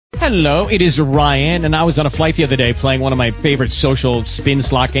Hello, it is Ryan, and I was on a flight the other day playing one of my favorite social spin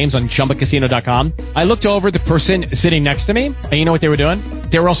slot games on ChumbaCasino.com. I looked over at the person sitting next to me, and you know what they were doing?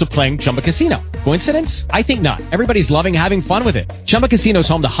 They were also playing Chumba Casino. Coincidence? I think not. Everybody's loving having fun with it. Chumba Casino is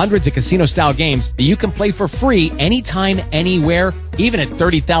home to hundreds of casino-style games that you can play for free anytime, anywhere, even at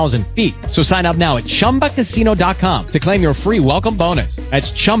 30,000 feet. So sign up now at ChumbaCasino.com to claim your free welcome bonus.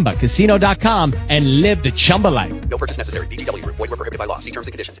 That's ChumbaCasino.com and live the Chumba life. No purchase necessary. VGW. Void where prohibited by law. See terms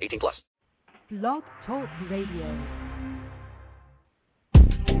and conditions. 18+. Blog Talk Radio.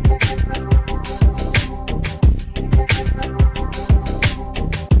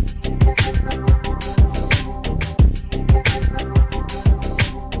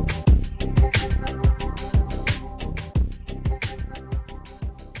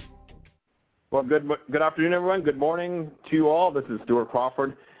 Well, good afternoon, everyone. Good morning to you all. This is Stuart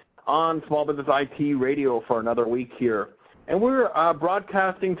Crawford on Small Business IT Radio for another week here. And we're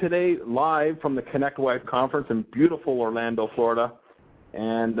broadcasting today live from the Connect Wise Conference in beautiful Orlando, Florida.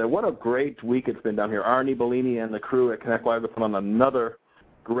 And what a great week it's been down here. Arnie Bellini and the crew at Connect Wise have put on another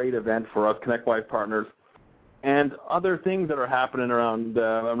great event for us, Connect Wise partners, and other things that are happening around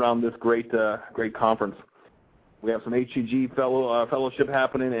this great conference. We have some HCG fellowship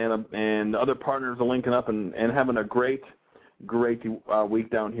happening, and other partners are linking up and having a great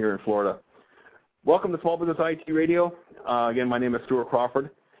week down here in Florida. Welcome to Small Business IT Radio. Again, my name is Stuart Crawford,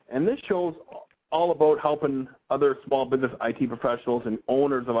 and this show's all about helping other small business IT professionals and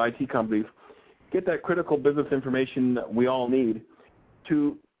owners of IT companies get that critical business information that we all need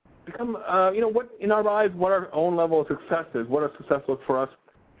to become, what in our lives, what our own level of success is, what our success looks for us.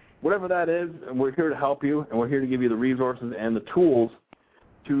 Whatever that is, we're here to help you, and we're here to give you the resources and the tools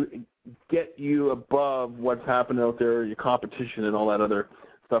to get you above what's happening out there, your competition, and all that other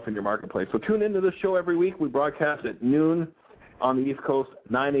stuff in your marketplace. So tune into this show every week. We broadcast at noon on the East Coast,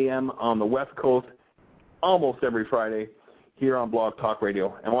 9 a.m. on the West Coast, almost every Friday here on Blog Talk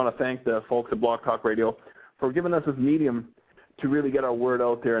Radio. And I want to thank the folks at Blog Talk Radio for giving us this medium to really get our word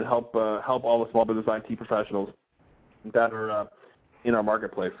out there and help all the small business IT professionals that are in our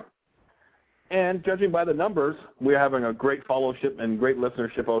marketplace. And judging by the numbers, we're having a great followership and great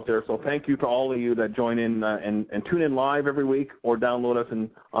listenership out there. So thank you to all of you that join in and tune in live every week or download us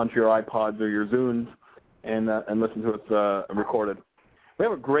onto your iPods or your Zunes and listen to us recorded. We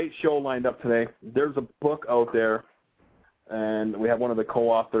have a great show lined up today. There's a book out there, and we have one of the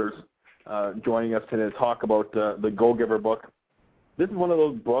co-authors joining us today to talk about the Go-Giver book. This is one of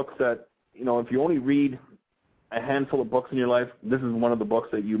those books that, if you only read a handful of books in your life, this is one of the books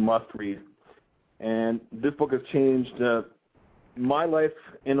that you must read. And this book has changed my life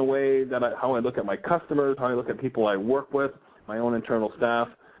in a way that how I look at my customers, how I look at people I work with, my own internal staff,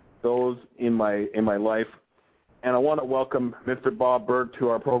 those in my life. And I want to welcome Mr. Bob Burg to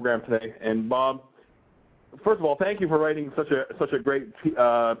our program today. And Bob, first of all, thank you for writing such a great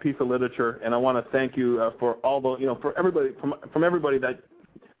piece of literature. And I want to thank you for all the for everybody from everybody that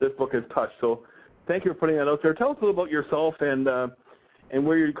this book has touched. So thank you for putting that out there. Tell us a little about yourself and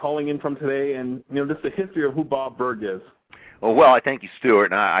where you're calling in from today, and just the history of who Bob Burg is. Well, I thank you,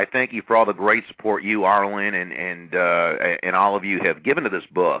 Stuart, and I thank you for all the great support you, Arlin, and all of you have given to this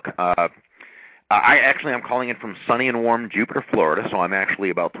book. I'm calling in from sunny and warm Jupiter, Florida, so I'm actually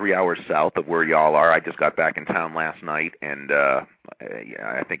about 3 hours south of where y'all are. I just got back in town last night, and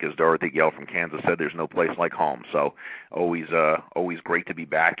I think as Dorothy Gale from Kansas said, there's no place like home. So always great to be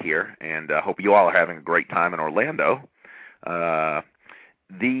back here, and hope you all are having a great time in Orlando.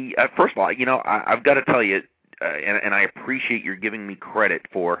 First of all, I've got to tell you, and I appreciate your giving me credit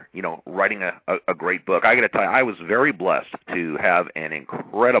for, writing a great book. I got to tell you, I was very blessed to have an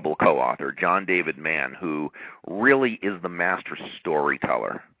incredible co-author, John David Mann, who really is the master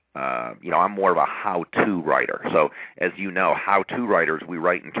storyteller. I'm more of a how-to writer. So, as you know, how-to writers, we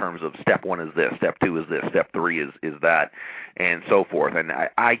write in terms of step 1 is this, step 2 is this, step 3 is that, and so forth. And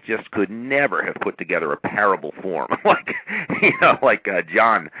I just could never have put together a parable form like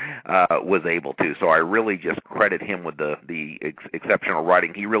John was able to. So I really just credit him with the exceptional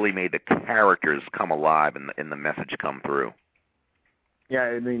writing. He really made the characters come alive and the message come through.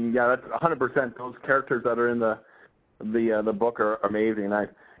 Yeah, that's 100%. Those characters that are in the book are amazing.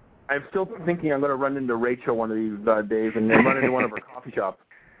 I'm still thinking I'm going to run into Rachel one of these days and then run into one of her coffee shops.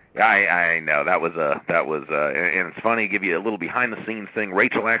 I know that was and it's funny, give you a little behind the scenes thing.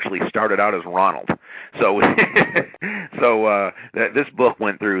 Rachel actually started out as Ronald, so this book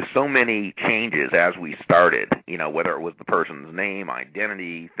went through so many changes as we started. Whether it was the person's name,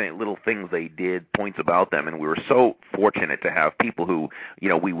 identity, little things they did, points about them, and we were so fortunate to have people who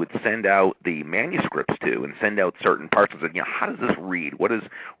we would send out the manuscripts to and send out certain parts and said, how does this read? What is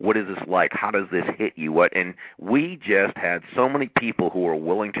this like? How does this hit you? And we just had so many people who were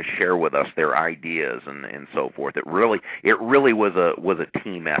willing to share with us their ideas and so forth. It really was a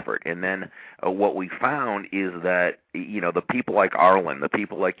team effort. And then what we found is that the people like Arlin, the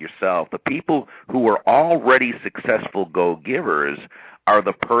people like yourself, the people who were already successful go-givers are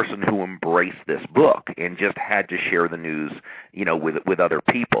the person who embraced this book and just had to share the news, with other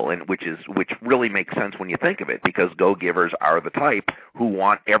people, and which really makes sense when you think of it, because go-givers are the type who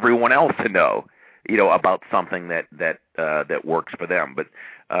want everyone else to know, about something that works for them. But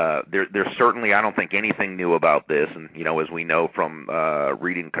there's certainly, I don't think, anything new about this. And as we know from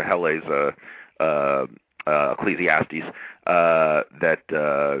reading Kahele's Ecclesiastes, that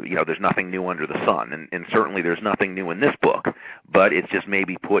there's nothing new under the sun, and certainly there's nothing new in this book. But it's just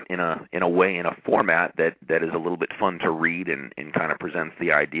maybe put in a way, in a format that is a little bit fun to read and kind of presents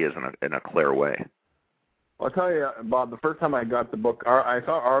the ideas in a clear way. Well, I'll tell you, Bob, the first time I got the book, I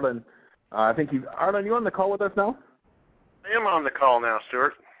saw Arlin. Arlin, you on the call with us now? I am on the call now,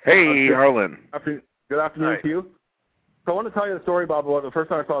 Stuart. Hey, Arlin. Good afternoon to you. So I want to tell you the story, Bob, about the first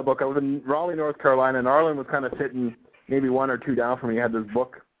time I saw the book. I was in Raleigh, North Carolina, and Arlin was kind of sitting maybe one or two down from me. He had this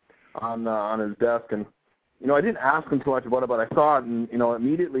book on his desk, and I didn't ask him too much about it, but I saw it, and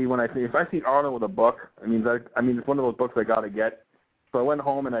immediately when if I see Arlin with a book, it's one of those books I got to get. So I went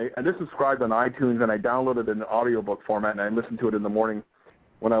home and I just subscribed on iTunes, and I downloaded it in audiobook format, and I listened to it in the morning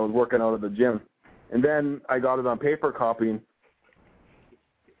when I was working out at the gym. And then I got it on paper copy.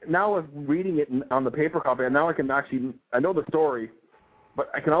 Now with reading it on the paper copy, and now I can actually, I know the story,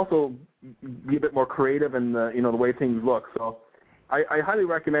 but I can also be a bit more creative in the way things look. So I highly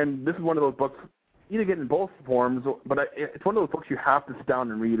recommend, this is one of those books, you can get in both forms, but it's one of those books you have to sit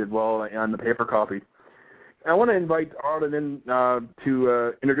down and read as well on the paper copy. I want to invite Arlin in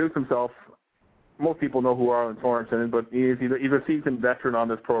to introduce himself. Most people know who Arlin Sorensen is, but he's a seasoned veteran on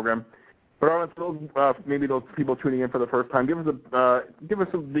this program. But Arlin, maybe those people tuning in for the first time, give us the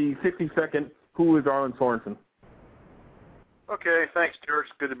 60-second, who is Arlin Sorensen? Okay, thanks, Stuart.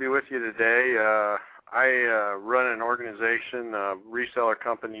 It's good to be with you today. I run an organization, a reseller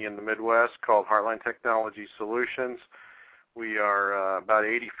company in the Midwest called Heartline Technology Solutions. We are about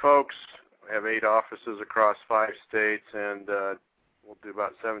 80 folks. We have 8 offices across 5 states, and we'll do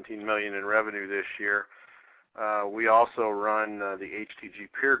about $17 million in revenue this year. We also run the HTG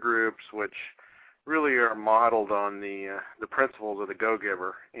peer groups, which really are modeled on the principles of the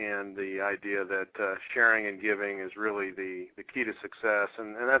go-giver and the idea that sharing and giving is really the key to success,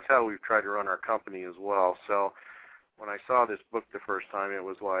 and that's how we've tried to run our company as well. So when I saw this book the first time, it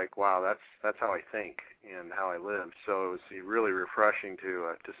was like, wow, that's how I think and how I live. So it was really refreshing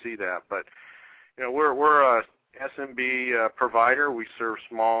to see that. But we're a SMB provider. We serve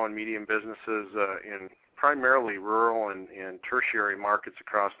small and medium businesses in primarily rural and tertiary markets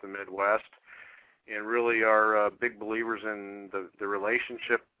across the Midwest, and really are big believers in the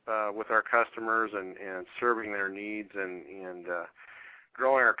relationship with our customers and serving their needs and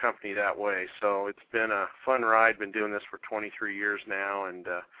growing our company that way. So it's been a fun ride. Been doing this for 23 years now, and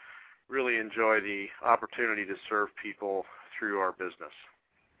really enjoy the opportunity to serve people through our business.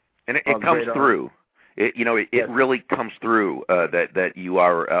 And it comes through. It really comes through that you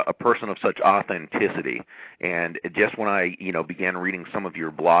are a person of such authenticity. And just when I began reading some of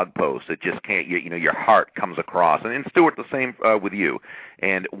your blog posts, it just can't your heart comes across. And Stuart, the same with you.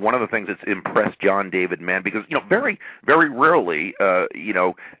 And one of the things that's impressed John David Mann, because very very rarely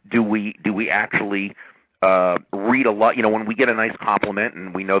do we actually read a lot. When we get a nice compliment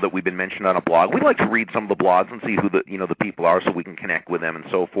and we know that we've been mentioned on a blog, we like to read some of the blogs and see who the people are, so we can connect with them and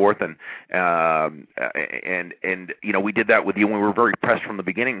so forth. And we did that with you, and we were very impressed with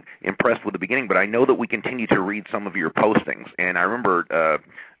the beginning. But I know that we continue to read some of your postings, and I remember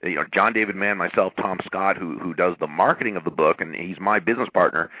John David Mann, myself, Tom Scott, who does the marketing of the book, and he's my business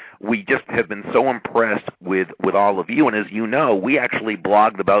partner. We just have been so impressed with all of you, and as you know, we actually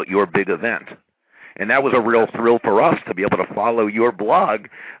blogged about your big event. And that was a real thrill for us to be able to follow your blog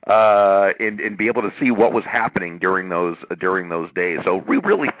and be able to see what was happening during those days. So we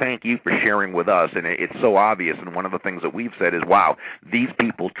really thank you for sharing with us, and it's so obvious. And one of the things that we've said is, wow, these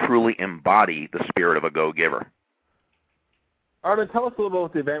people truly embody the spirit of a go-giver. Arlin, tell us a little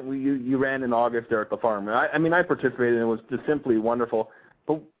about the event you ran in August there at the farm. I participated, and it was just simply wonderful.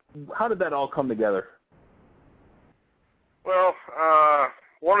 But how did that all come together? Well,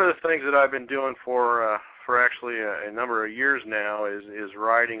 one of the things that I've been doing for actually a number of years now is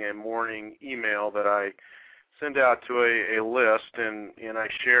writing a morning email that I send out to a list, and I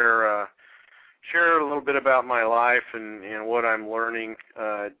share a little bit about my life and what I'm learning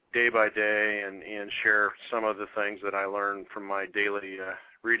day by day, and share some of the things that I learn from my daily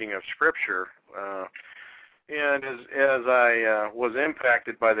reading of Scripture. And as I was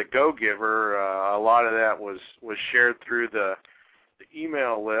impacted by the Go-Giver, a lot of that was shared through the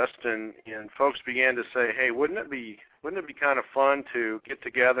email list, and folks began to say, hey, wouldn't it be kind of fun to get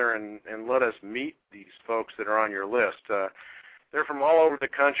together and let us meet these folks that are on your list? They're from all over the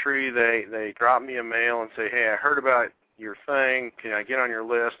country. They drop me a mail and say, hey, I heard about your thing. Can I get on your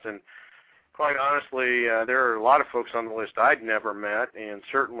list? And quite honestly, there are a lot of folks on the list I'd never met, and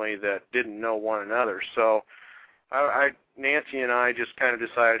certainly that didn't know one another. So Nancy and I just kind of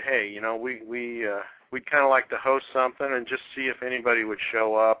decided, hey, we'd kind of like to host something and just see if anybody would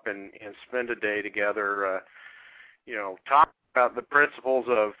show up and spend a day together, talk about the principles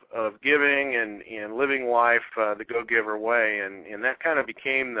of giving and living life the Go-Giver way, and that kind of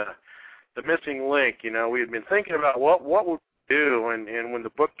became the missing link. We had been thinking about what would we do, and when the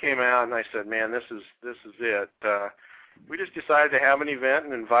book came out, and I said, man, this is it. We just decided to have an event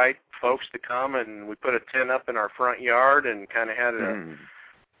and invite folks to come, and we put a tent up in our front yard and kind of had an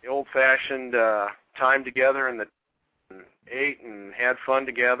old-fashioned time together, and ate and had fun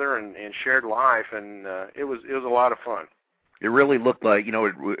together and shared life, and it was a lot of fun. It really looked like,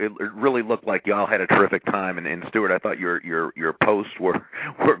 it really looked like y'all had a terrific time. And Stuart, I thought your posts were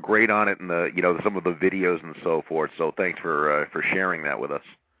great on it, and some of the videos and so forth. So thanks for sharing that with us.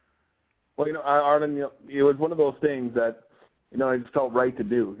 Well, Arlin, it was one of those things that, I just felt right to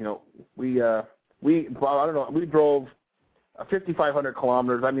do. We drove 5,500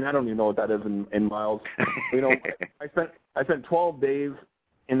 kilometers. I mean, I don't even know what that is in miles. I spent 12 days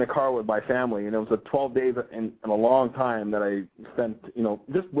in the car with my family, and it was 12 days in a long time that I spent,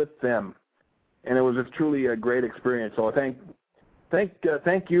 just with them, and it was just truly a great experience. So thank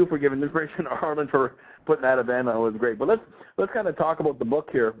you for giving the inspiration, Arlin, for putting that event on. It was great. But let's kind of talk about the book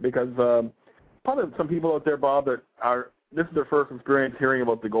here, because probably some people out there, Bob, this is their first experience hearing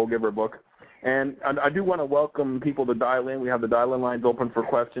about the Go-Giver book. And I do want to welcome people to dial in. We have the dial-in lines open for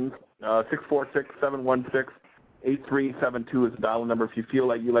questions. 646-716-8372 is the dial-in number if you feel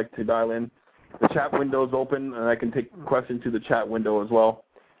like you like to dial in. The chat window is open, and I can take questions through the chat window as well.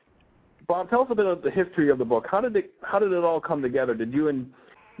 Bob, tell us a bit of the history of the book. How did it all come together? Did you and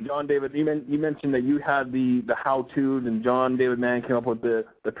John David, you mentioned that you had the how-to, and John David Mann came up with the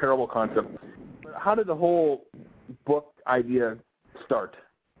parable concept. How did the whole book idea start?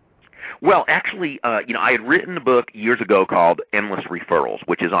 Well, actually, I had written a book years ago called Endless Referrals,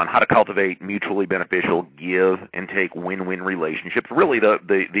 which is on how to cultivate mutually beneficial, give and take win-win relationships. Really,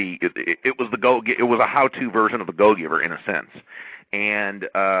 it was a how-to version of the Go-Giver in a sense. And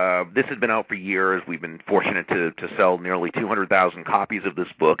this has been out for years. We've been fortunate to sell nearly 200,000 copies of this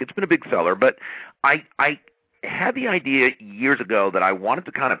book. It's been a big seller, but I had the idea years ago that I wanted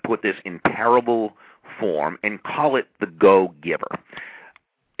to kind of put this in parable form and call it the Go-Giver.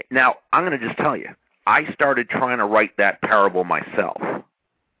 Now, I'm going to just tell you, I started trying to write that parable myself.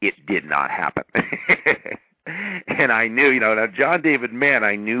 It did not happen. And I knew, now John David Mann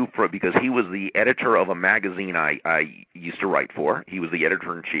I knew because he was the editor of a magazine I used to write for. He was the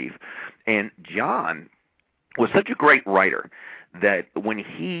editor-in-chief. And John was such a great writer that when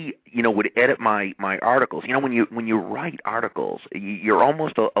he, would edit my articles, when you write articles, you're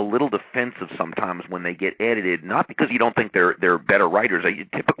almost a little defensive sometimes when they get edited, not because you don't think they're better writers.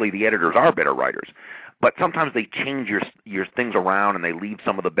 Typically the editors are better writers, but sometimes they change your things around and they leave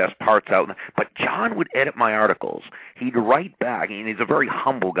some of the best parts out. But John would edit my articles. He'd write back, and he's a very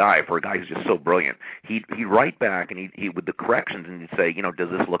humble guy for a guy who's just so brilliant. He'd write back, and he with the corrections, and he'd say, does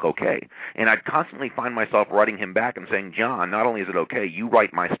this look okay? And I'd constantly find myself writing him back and saying, John, not only is it okay, you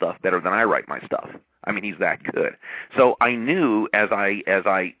write my stuff better than I write my stuff. I mean, he's that good. So I knew as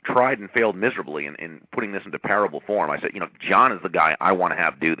I tried and failed miserably in putting this into parable form, I said, John is the guy I want to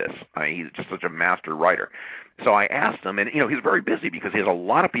have do this. I mean, he's just such a master writer. So I asked him, and he's very busy because he has a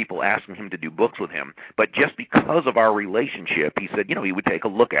lot of people asking him to do books with him. But just because of our relationship, he said, he would take a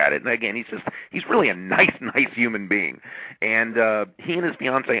look at it. And again, he's really a nice human being. And he and his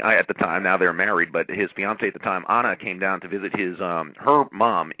fiance at the time, now they're married, but his fiance at the time, Anna, came down to visit her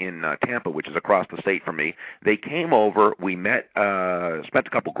mom in Tampa, which is across the state from me. They came over. We met, spent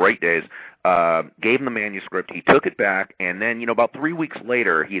a couple great days. Gave him the manuscript. He took it back, and then, about 3 weeks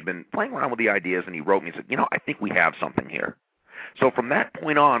later, he had been playing around with the ideas, and he wrote me and said, I think we have something here. So from that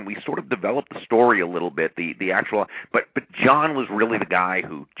point on, we sort of developed the story a little bit, the actual, but John was really the guy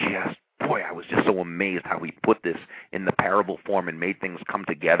who just, boy, I was just so amazed how he put this in the parable form and made things come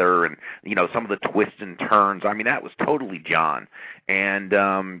together, and some of the twists and turns. I mean, that was totally John, and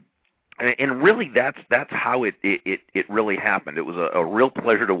really that's how it really happened. It was a real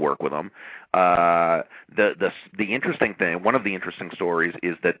pleasure to work with him. The interesting thing, one of the interesting stories,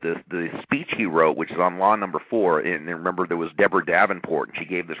 is that the speech he wrote, which is on Law Number 4, and remember there was Deborah Davenport, and she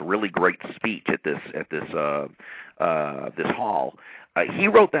gave this really great speech at this hall. He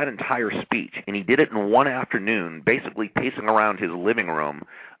wrote that entire speech, and he did it in one afternoon, basically pacing around his living room,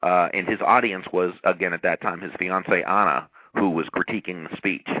 and his audience was, again at that time, his fiancée Anna, who was critiquing the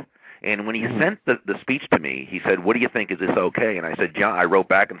speech. And when he sent the speech to me, he said, "What do you think? Is this okay?" And I said, "John," I wrote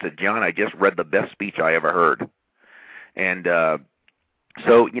back and said, "John, I just read the best speech I ever heard." And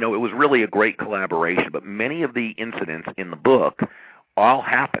so, it was really a great collaboration. But many of the incidents in the book all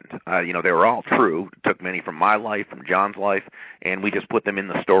happened. They were all true. It took many from my life, from John's life, and we just put them in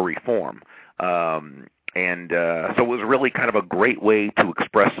the story form. So it was really kind of a great way to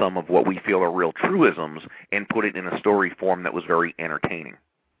express some of what we feel are real truisms and put it in a story form that was very entertaining.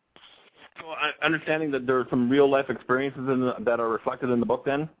 So understanding that there are some real-life experiences that are reflected in the book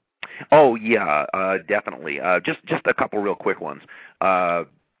then? Oh, yeah, definitely. Just a couple real quick ones.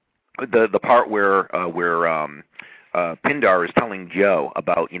 The part where Pindar is telling Joe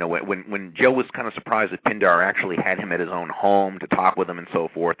about, when Joe was kind of surprised that Pindar actually had him at his own home to talk with him and so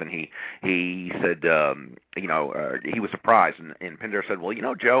forth, and he said, he was surprised, and Pindar said,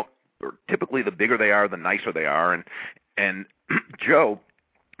 "Well, Joe, typically the bigger they are, the nicer they are," and Joe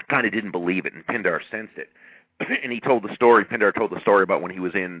kind of didn't believe it, and Pindar sensed it. And Pindar told the story about when he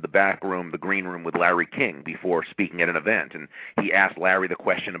was in the back room, the green room with Larry King before speaking at an event. And he asked Larry the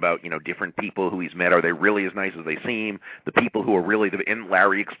question about, different people who he's met. Are they really as nice as they seem? The people who are really, and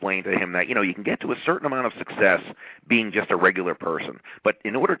Larry explained to him that, you can get to a certain amount of success being just a regular person. But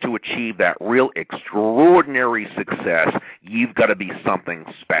in order to achieve that real extraordinary success, you've got to be something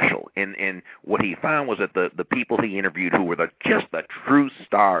special. And what he found was that the people he interviewed who were just the true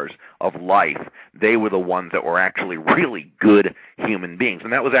stars of life, they were the ones that were actually really good human beings.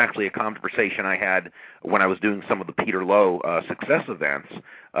 And that was actually a conversation I had when I was doing some of the Peter Lowe success events.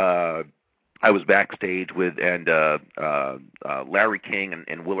 I was backstage with, and Larry King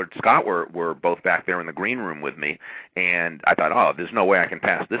and Willard Scott were both back there in the green room with me, and I thought, there's no way I can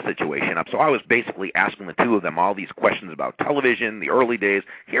pass this situation up. So I was basically asking the two of them all these questions about television, the early days,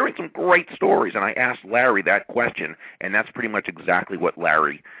 hearing some great stories, and I asked Larry that question, and that's pretty much exactly what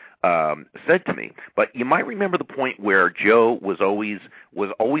Larry said to me. But you might remember the point where Joe was always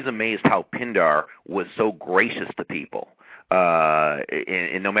amazed how Pindar was so gracious to people.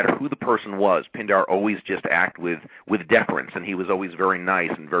 And no matter who the person was, Pindar always just acted with deference, and he was always very nice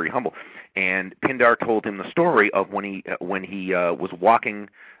and very humble. And Pindar told him the story of when he was walking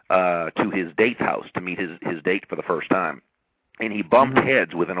to his date's house to meet his date for the first time, and he bumped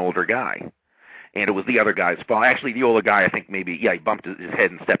heads with an older guy. And it was the other guy's fault. Actually, the older guy, I think maybe, he bumped his head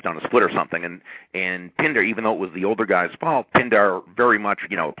and stepped on his foot or something. And Pindar, even though it was the older guy's fault, Pindar very much,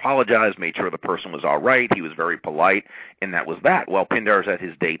 apologized, made sure the person was all right. He was very polite, and that was that. Well, Pindar's at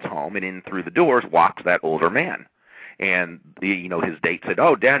his date's home, and in through the doors walks that older man. And his date said,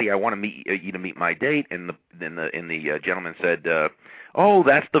 "Oh, Daddy, I want to meet you to meet my date." And the gentleman said, "Oh,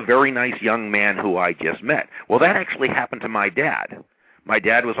 that's the very nice young man who I just met." Well, that actually happened to my dad. My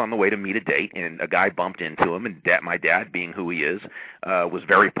dad was on the way to meet a date, and a guy bumped into him, and my dad, being who he is, was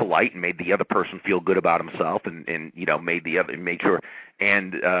very polite and made the other person feel good about himself, and made sure.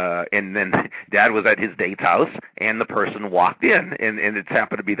 And then Dad was at his date's house, and the person walked in, and it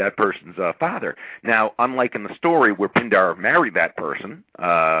happened to be that person's father. Now, unlike in the story where Pindar married that person,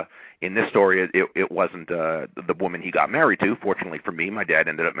 in this story, it wasn't the woman he got married to. Fortunately for me, my dad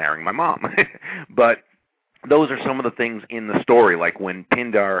ended up marrying my mom. But those are some of the things in the story, like when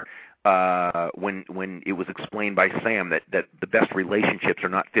Pindar, when it was explained by Sam that the best relationships are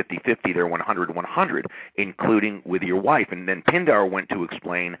not 50-50, they're 100-100, including with your wife. And then Pindar went to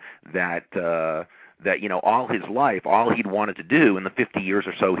explain that all his life, all he'd wanted to do in the 50 years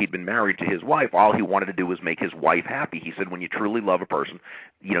or so he'd been married to his wife, all he wanted to do was make his wife happy. He said, when you truly love a person,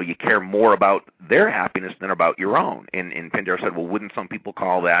 you care more about their happiness than about your own. And Pindar said, well, wouldn't some people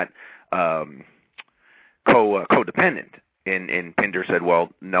call that codependent? And Pindar said, well,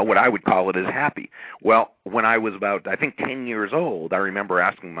 no, what I would call it is happy. Well, when I was about, I think, 10 years old, I remember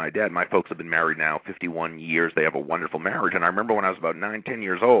asking my dad, my folks have been married now 51 years, they have a wonderful marriage, and I remember when I was about 9, 10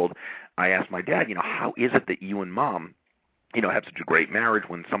 years old, I asked my dad, how is it that you and Mom have such a great marriage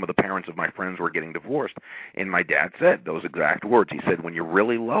when some of the parents of my friends were getting divorced. And my dad said those exact words. He said, when you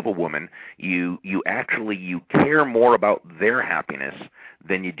really love a woman, you care more about their happiness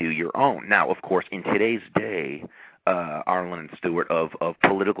than you do your own. Now, of course, in today's day, Arlin and Stuart, of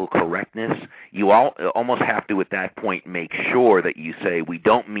political correctness, you almost have to at that point make sure that you say, we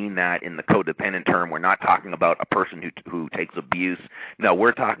don't mean that in the codependent term. We're not talking about a person who takes abuse. No,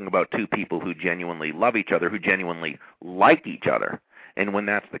 we're talking about two people who genuinely love each other, who genuinely like each other. And when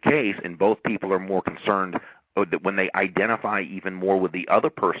that's the case, and both people are more concerned when they identify even more with the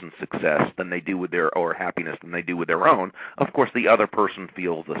other person's success than they do with or happiness than they do with their own, of course the other person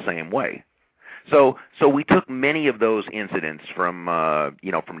feels the same way. So we took many of those incidents from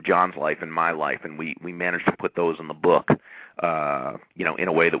from John's life and my life, and we managed to put those in the book, in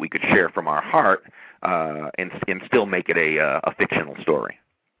a way that we could share from our heart, and still make it a fictional story.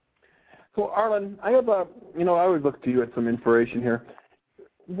 So Arlin, I have I always look to you at some inspiration here.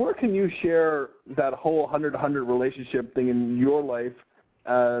 Where can you share that whole 100-100 relationship thing in your life,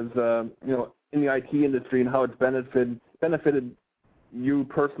 as in the IT industry, and how it's benefited you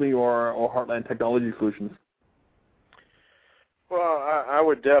personally or Heartland Technology Solutions? Well, I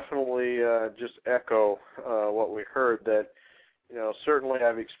would definitely just echo what we heard, that certainly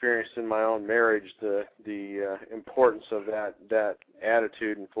I've experienced in my own marriage the importance of that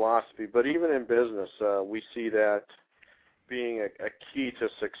attitude and philosophy. But even in business, we see that being a key to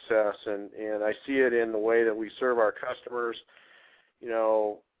success, and I see it in the way that we serve our customers.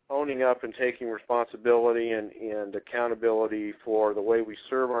 Owning up and taking responsibility and accountability for the way we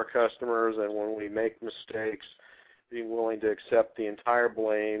serve our customers, and when we make mistakes, being willing to accept the entire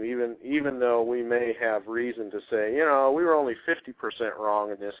blame, even though we may have reason to say, we were only 50%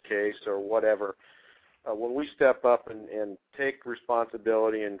 wrong in this case or whatever. When we step up and take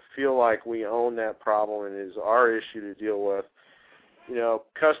responsibility and feel like we own that problem and it is our issue to deal with,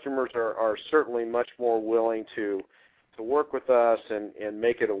 customers are certainly much more willing to work with us and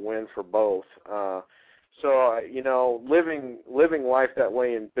make it a win for both. Living life that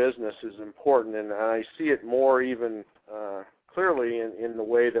way in business is important, and I see it more even clearly in the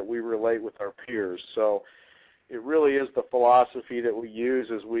way that we relate with our peers. So it really is the philosophy that we use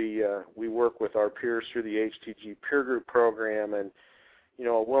as we work with our peers through the HTG Peer Group program, and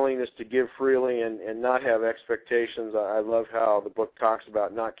a willingness to give freely and not have expectations. I love how the book talks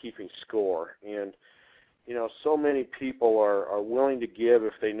about not keeping score, and so many people are willing to give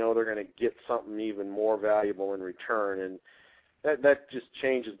if they know they're going to get something even more valuable in return, and that just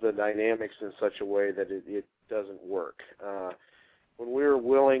changes the dynamics in such a way that it doesn't work. When we're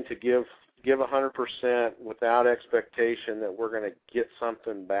willing to give 100% without expectation that we're going to get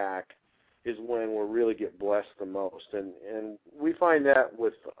something back is when we'll really get blessed the most, and we find that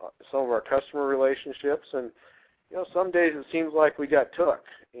with some of our customer relationships. And some days it seems like we got took,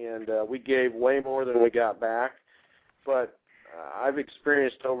 and we gave way more than we got back. But I've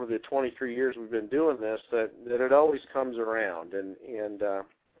experienced over the 23 years we've been doing this that it always comes around, and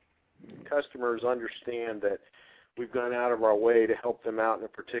customers understand that we've gone out of our way to help them out in a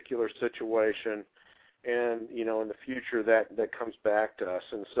particular situation, and in the future that comes back to us.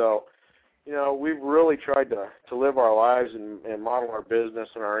 And so we've really tried to live our lives and model our business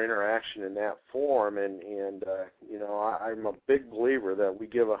and our interaction in that form. And I'm a big believer that we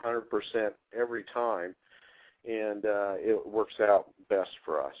give 100% every time, and it works out best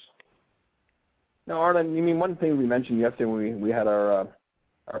for us. Now, Arlin, one thing we mentioned yesterday when we had our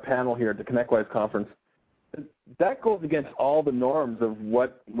panel here at the ConnectWise conference, that goes against all the norms of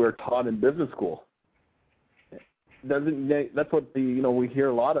what we're taught in business school. That's what we hear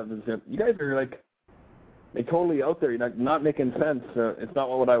a lot of, is that you guys are totally out there. You're not making sense. It's not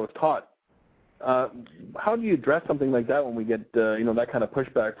what I was taught. How do you address something like that when we get that kind of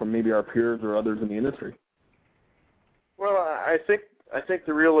pushback from maybe our peers or others in the industry? Well, I think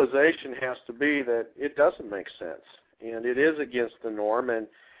the realization has to be that it doesn't make sense, and it is against the norm. And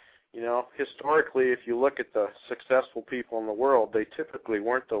historically, if you look at the successful people in the world, they typically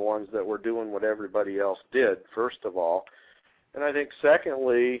weren't the ones that were doing what everybody else did, first of all. And I think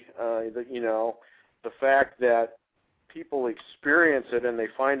secondly, the fact that people experience it and they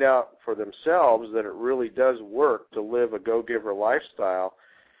find out for themselves that it really does work to live a go-giver lifestyle,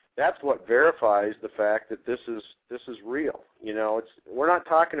 that's what verifies the fact that this is real. We're not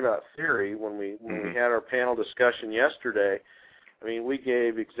talking about theory when we had our panel discussion yesterday. We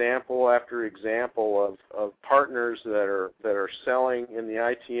gave example after example of partners that are selling in the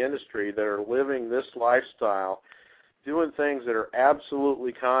IT industry that are living this lifestyle, doing things that are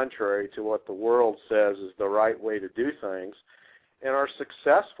absolutely contrary to what the world says is the right way to do things, and are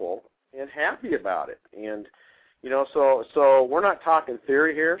successful and happy about it. And So we're not talking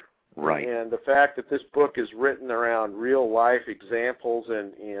theory here. Right. And the fact that this book is written around real-life examples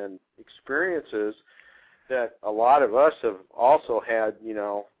and experiences that a lot of us have also had,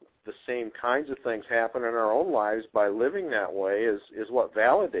 the same kinds of things happen in our own lives by living that way is what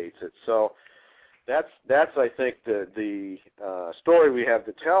validates it. So that's I think the story we have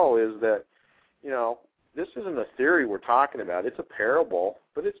to tell is that, this isn't a theory we're talking about. It's a parable,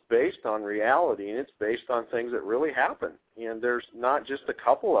 but it's based on reality, and it's based on things that really happen. And there's not just a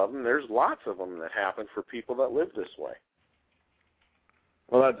couple of them. There's lots of them that happen for people that live this way.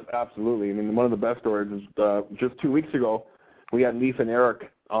 Well, that's absolutely. I mean, one of the best stories is just 2 weeks ago, we had Leif and Eric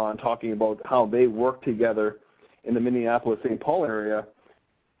on talking about how they worked together in the Minneapolis-St. Paul area,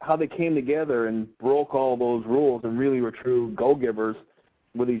 how they came together and broke all those rules and really were true go-givers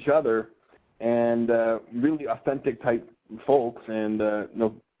with each other, and really authentic type folks, and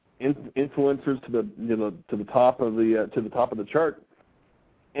influencers to the top of the chart,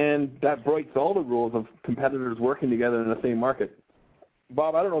 and that breaks all the rules of competitors working together in the same market.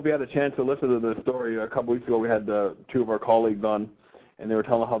 Bob, I don't know if you had a chance to listen to the story. A couple weeks ago, we had two of our colleagues on, and they were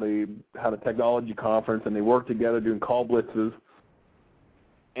telling how they had a technology conference and they worked together doing call blitzes.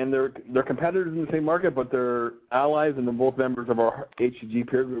 And they're competitors in the same market, but they're allies, and they're both members of our HCG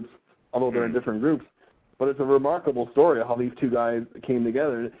peer groups, although they're in different groups. But it's a remarkable story of how these two guys came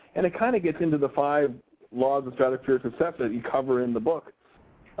together. And it kind of gets into the 5 laws of stratospheric success that you cover in the book.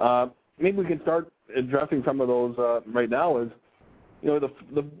 Maybe we can start addressing some of those right now. Is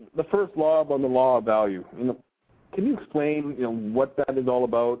the first law about the law of value. Can you explain what that is all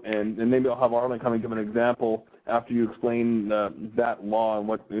about? And maybe I'll have Arlin come and give an example after you explain that law and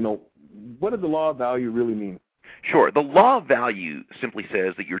what does the law of value really mean? Sure. The law of value simply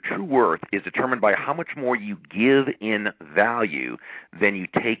says that your true worth is determined by how much more you give in value than you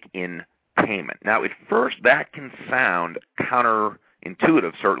take in payment. Now, at first, that can sound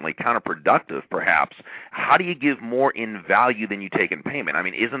counterintuitive, certainly counterproductive, perhaps. How do you give more in value than you take in payment? I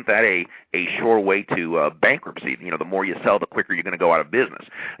mean, isn't that a sure way to bankruptcy? The more you sell, the quicker you're going to go out of business.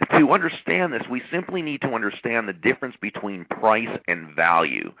 To understand this, we simply need to understand the difference between price and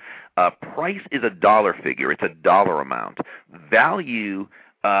value. Price is a dollar figure. It's a dollar amount. Value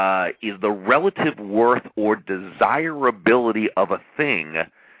is the relative worth or desirability of a thing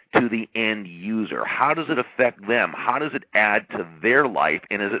to the end user. How does it affect them? How does it add to their life?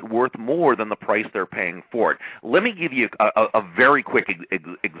 And is it worth more than the price they're paying for it? Let me give you a very quick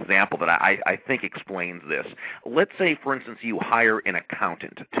example that I think explains this. Let's say, for instance, you hire an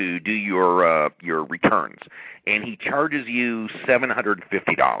accountant to do your returns, and he charges you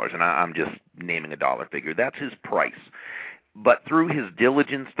 $750, and I'm just naming a dollar figure. That's his price. But through his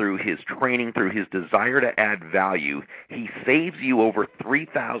diligence, through his training, through his desire to add value, he saves you over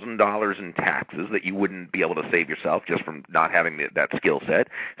 $3,000 in taxes that you wouldn't be able to save yourself just from not having that skill set,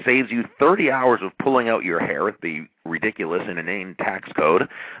 saves you 30 hours of pulling out your hair at the ridiculous and inane tax code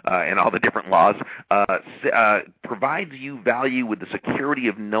and all the different laws, provides you value with the security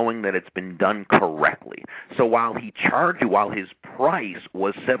of knowing that it's been done correctly. So while his price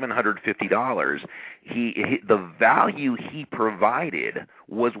was $750, the value he provided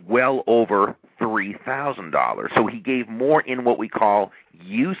was well over $3,000. So he gave more in what we call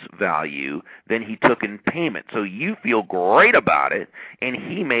use value than he took in payment. So you feel great about it, and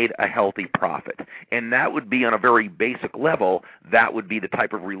he made a healthy profit. And that would be on a very basic level, that would be the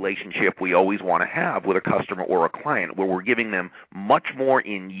type of relationship we always want to have with a customer or a client, where we're giving them much more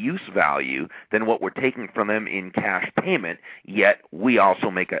in use value than what we're taking from them in cash payment, yet we also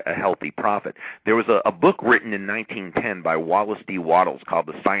make a healthy profit. There was a book written in 1910 by Wallace D. Wattles called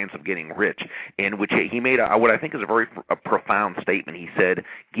The Science of Getting Rich, in which he made what I think is a very profound statement. He said,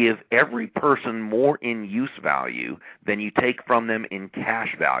 give every person more in use value than you take from them in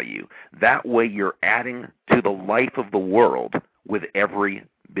cash value. That way you're adding to the life of the world with every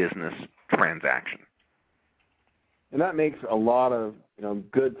business transaction. And that makes a lot of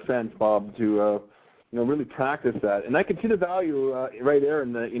good sense, Bob, to really practice that. And I can see the value right there.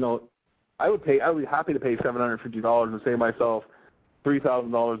 In the I would be happy to pay $750 and save myself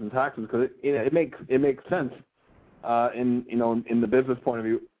 $3,000 in taxes, because it makes sense in the business point of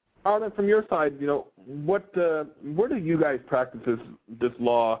view. Arlin, from your side, where do you guys practice this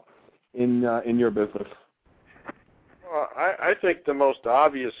law in your business? Well, I think the most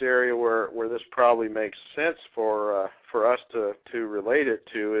obvious area where this probably makes sense for us to relate it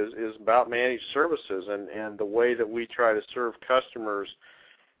to is about managed services and the way that we try to serve customers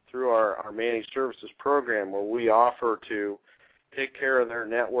through our managed services program, where we offer to take care of their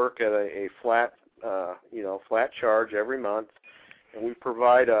network at a flat charge every month, And we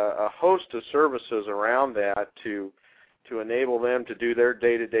provide a host of services around that to enable them to do their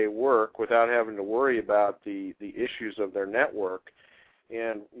day-to-day work without having to worry about the issues of their network.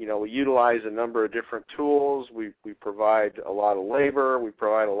 And, we utilize a number of different tools. We provide a lot of labor. We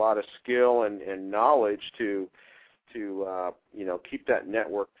provide a lot of skill and knowledge to keep that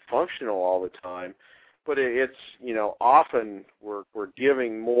network functional all the time. But it's, often we're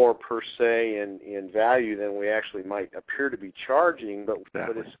giving more per se in value than we actually might appear to be charging, but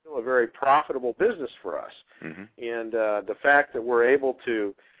it's still a very profitable business for us. Mm-hmm. And the fact that we're able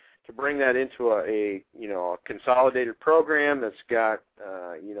to bring that into a consolidated program that's got,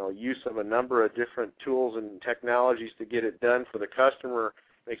 use of a number of different tools and technologies to get it done for the customer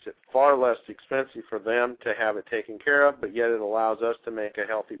makes it far less expensive for them to have it taken care of, but yet it allows us to make a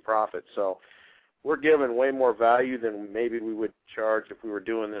healthy profit. So we're giving way more value than maybe we would charge if we were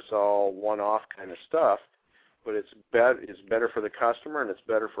doing this all one-off kind of stuff, but it's better for the customer, and it's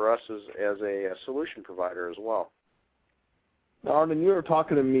better for us as a solution provider as well. Arlin, you were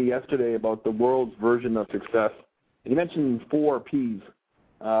talking to me yesterday about the world's version of success, and you mentioned 4 Ps.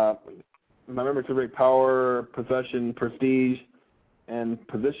 My memory to break: power, possession, prestige, and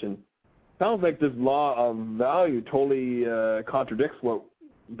position. Sounds like this law of value totally contradicts what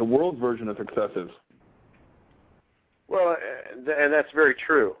the world's version of success is. Well, and that's very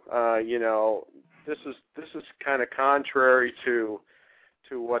true. This is kind of contrary to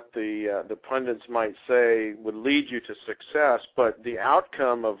what the pundits might say would lead you to success, but the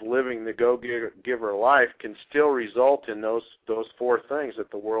outcome of living the go-giver life can still result in those 4 things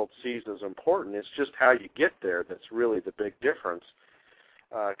that the world sees as important. It's just how you get there that's really the big difference.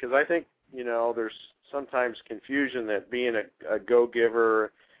 Because I think, there's sometimes confusion that being a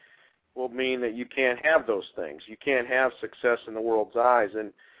go-giver will mean that you can't have those things. You can't have success in the world's eyes.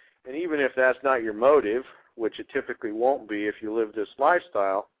 And even if that's not your motive, which it typically won't be if you live this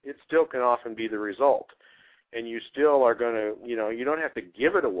lifestyle, it still can often be the result. And you still are going to, you don't have to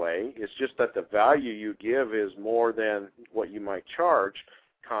give it away. It's just that the value you give is more than what you might charge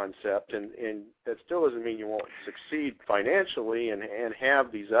concept. And that still doesn't mean you won't succeed financially and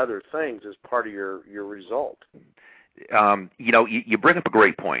have these other things as part of your result. You bring up a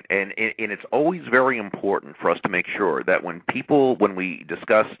great point, and it's always very important for us to make sure that when we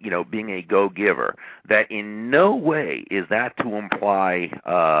discuss, being a go-giver, that in no way is that to imply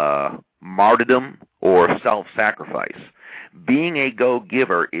martyrdom or self-sacrifice. Being a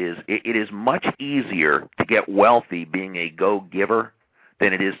go-giver it is much easier to get wealthy being a go-giver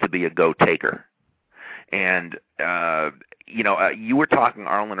than it is to be a go-taker. And you were talking,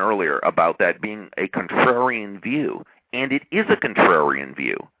 Arlin, earlier about that being a contrarian view, and it is a contrarian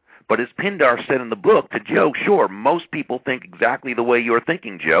view. But as Pindar said in the book to Joe, sure, most people think exactly the way you're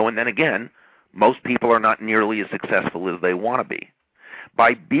thinking, Joe, and then again, most people are not nearly as successful as they want to be.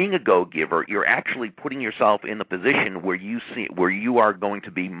 By being a go-giver, you're actually putting yourself in the position where you are going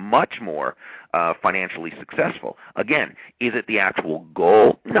to be much more financially successsays Again, is it the actual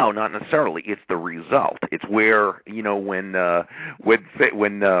goal? No, not necessarily. It's the result. It's where when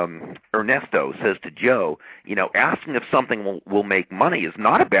Ernesto says to Joe, asking if something will make money is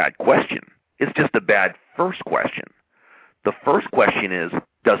not a bad question. It's just a bad first question. The first question is,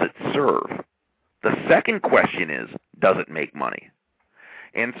 does it serve? The second question is, does it make money?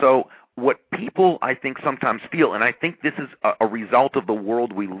 And so what people, I think, sometimes feel, and I think this is a result of the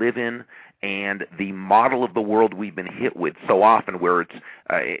world we live in and the model of the world we've been hit with so often, where it's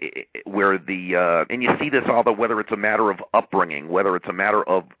and you see this whether it's a matter of upbringing, whether it's a matter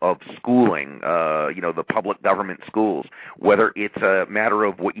of schooling, the public government schools, whether it's a matter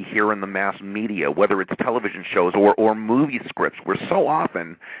of what you hear in the mass media, whether it's television shows or movie scripts, where so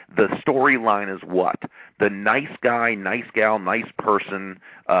often the storyline is what? The nice guy, nice gal, nice person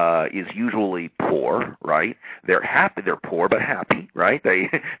is usually poor, right? They're happy, they're poor but happy, right?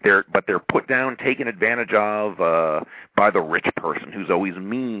 They're put down, taken advantage of by the rich person who's always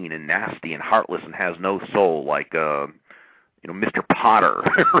mean and nasty and heartless and has no soul, like Mr. Potter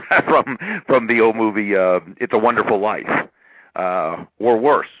from the old movie It's a Wonderful Life, or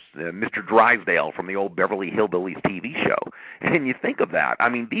worse, Mr. Drysdale from the old Beverly Hillbillies TV show. And you think of that, I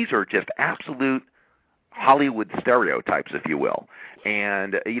mean, these are just absolute Hollywood stereotypes, if you will.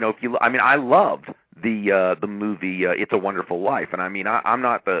 And I loved the movie It's a Wonderful Life, and I'm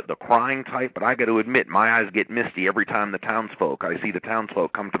not the crying type, but I got to admit my eyes get misty every time I see the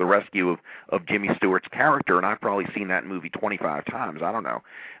townsfolk come to the rescue of Jimmy Stewart's character, and I've probably seen that movie 25 times. I don't know.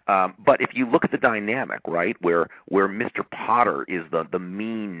 But if you look at the dynamic, right, where Mr. Potter is the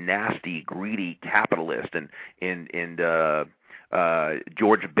mean, nasty, greedy capitalist, and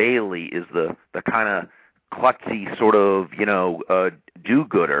George Bailey is the kind of klutzy sort of,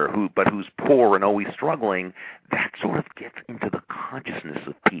 do-gooder who's poor and always struggling, that sort of gets into the consciousness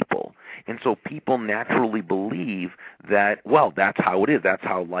of people. And so people naturally believe that, well, that's how it is. That's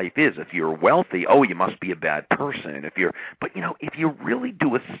how life is. If you're wealthy, oh, you must be a bad person. If you really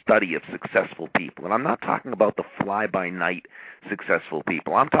do a study of successful people, and I'm not talking about the fly-by-night successful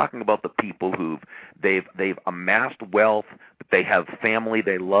people. I'm talking about the people they've amassed wealth, but they have family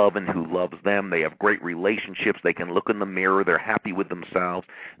they love and who loves them. They have great relationships. They can look in the mirror. They're happy with themselves.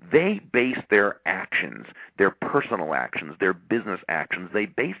 They base their actions, their personal actions, their business actions, they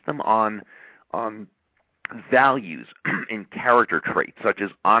base them on values and character traits such as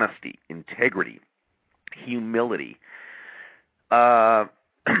honesty, integrity, humility, and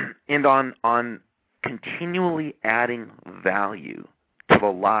on continually adding value to the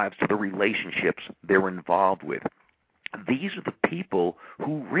lives, to the relationships they're involved with. These are the people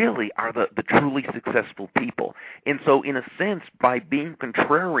who really are the truly successful people. And so, in a sense, by being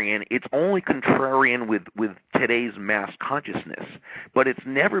contrarian, it's only contrarian with today's mass consciousness. But it's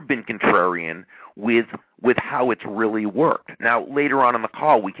never been contrarian with how it's really worked. Now, later on in the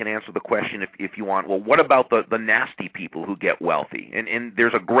call, we can answer the question if you want, well, what about the nasty people who get wealthy? And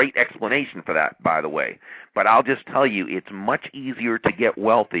there's a great explanation for that, by the way. But I'll just tell you, it's much easier to get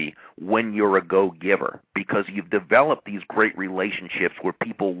wealthy when you're a go-giver because you've developed these great relationships where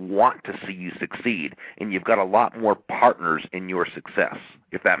people want to see you succeed, and you've got a lot more partners in your success,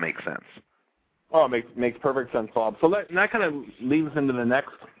 if that makes sense. Oh, it makes perfect sense, Bob. So that kind of leads us into the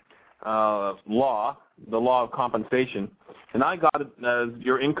next law, the law of compensation. And I got it as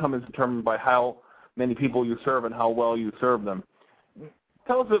your income is determined by how many people you serve and how well you serve them.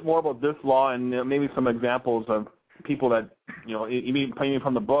 Tell us a bit more about this law and maybe some examples of people that, even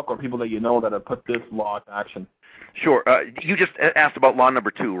from the book or people that you know that have put this law into action. Sure. You just asked about law number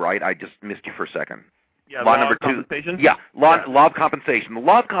 2, right? I just missed you for a second. Yeah, law number 2. Compensation? Yeah, law of compensation. The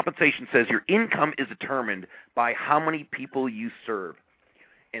law of compensation says your income is determined by how many people you serve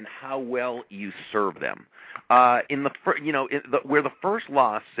and how well you serve them. Where the first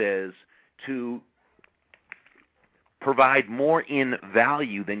law says to provide more in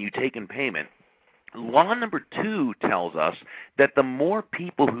value than you take in payment, law number 2 tells us that the more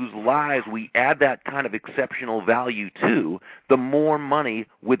people whose lives we add that kind of exceptional value to, the more money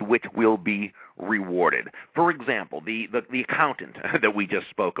with which we'll be rewarded. For example, the accountant that we just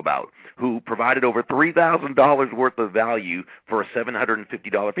spoke about, who provided over $3,000 worth of value for a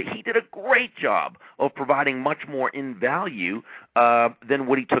 $750 fee, he did a great job of providing much more in value than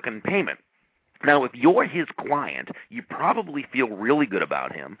what he took in payment. Now, if you're his client, you probably feel really good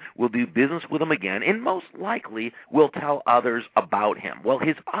about him, will do business with him again, and most likely will tell others about him. Well,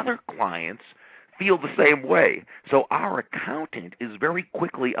 his other clients feel the same way. So our accountant is very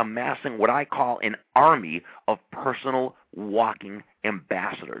quickly amassing what I call an army of personal walking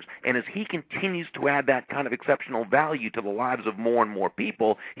ambassadors. And as he continues to add that kind of exceptional value to the lives of more and more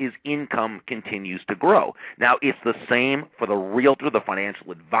people, his income continues to grow. Now, it's the same for the realtor, the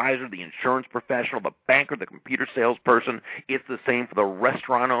financial advisor, the insurance professional, the banker, the computer salesperson. It's the same for the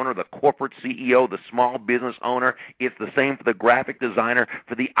restaurant owner, the corporate CEO, the small business owner. It's the same for the graphic designer,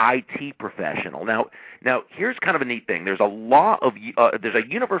 for the IT professional. Now here's kind of a neat thing. There's a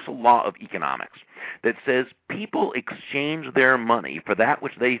universal law of economics that says people exchange their money for that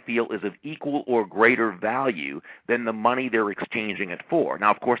which they feel is of equal or greater value than the money they're exchanging it for.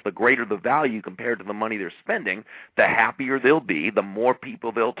 Now, of course, the greater the value compared to the money they're spending, the happier they'll be, the more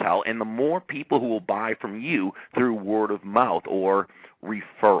people they'll tell, and the more people who will buy from you through word of mouth or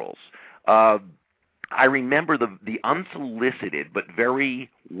referrals. I remember the unsolicited but very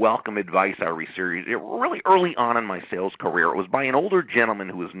welcome advice I received really early on in my sales career. It was by an older gentleman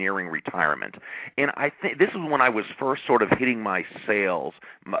who was nearing retirement. And I think this was when I was first sort of hitting my sales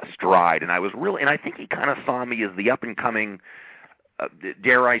stride. And I think he kind of saw me as the up-and-coming,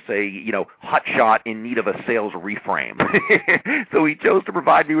 dare I say, hotshot in need of a sales reframe. So he chose to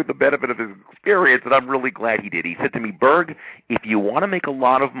provide me with the benefit of his experience, and I'm really glad he did. He said to me, Burg, if you want to make a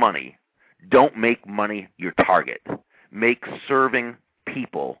lot of money, don't make money your target. Make serving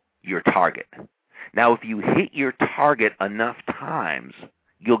people your target. Now, if you hit your target enough times,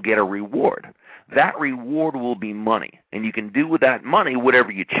 you'll get a reward. That reward will be money, and you can do with that money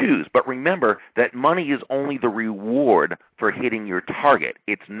whatever you choose. But remember that money is only the reward for hitting your target.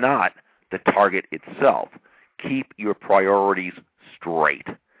 It's not the target itself. Keep your priorities straight.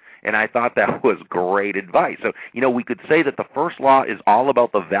 And I thought that was great advice. So, we could say that the first law is all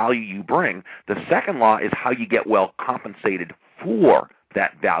about the value you bring. The second law is how you get well compensated for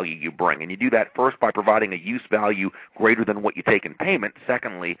that value you bring. And you do that first by providing a use value greater than what you take in payment.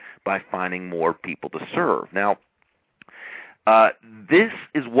 Secondly, by finding more people to serve. Now, this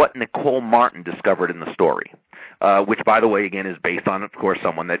is what Nicole Martin discovered in the story, which, by the way, again, is based on, of course,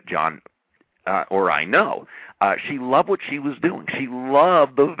 someone that John or I know. She loved what she was doing. She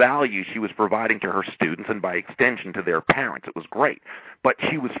loved the value she was providing to her students and, by extension, to their parents. It was great. But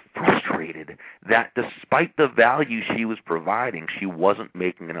she was frustrated that despite the value she was providing, she wasn't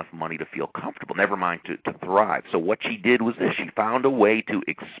making enough money to feel comfortable, never mind to thrive. So what she did was this. She found a way to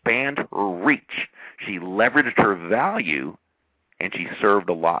expand her reach. She leveraged her value, and she served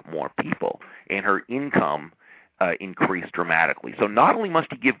a lot more people. And her income increased dramatically. So not only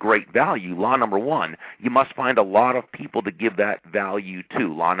must you give great value, law number one, you must find a lot of people to give that value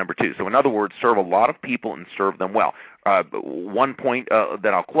to, law number two. So in other words, serve a lot of people and serve them well. One point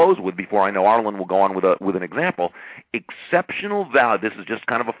that I'll close with before I know Arlin will go on with an example, exceptional value, this is just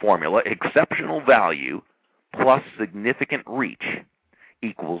kind of a formula, exceptional value plus significant reach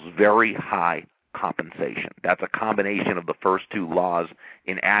equals very high compensation. That's a combination of the first two laws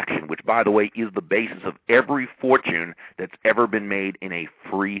in action, which, by the way, is the basis of every fortune that's ever been made in a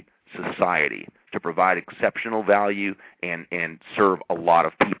free society, to provide exceptional value and serve a lot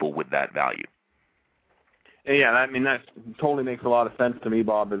of people with that value. Yeah, I mean, that totally makes a lot of sense to me,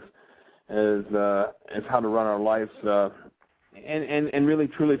 Bob, as how to run our lives and really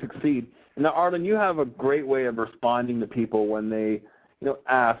truly succeed. Now, Arlin, you have a great way of responding to people when they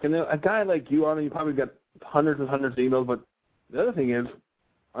ask. And a guy like you, Arlin, you probably got hundreds and hundreds of emails, but the other thing is,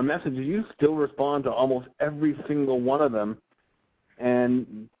 our messages, you still respond to almost every single one of them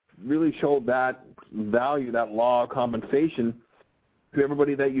and really show that value, that law of compensation to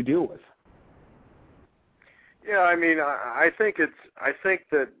everybody that you deal with. Yeah, I mean, I think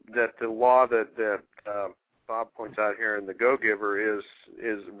that the law that Bob points out here in the Go-Giver is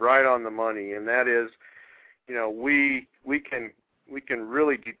right on the money, and that is, we can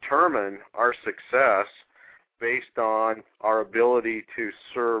really determine our success based on our ability to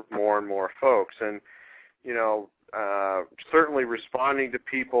serve more and more folks. And, certainly responding to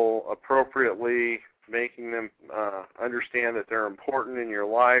people appropriately, making them understand that they're important in your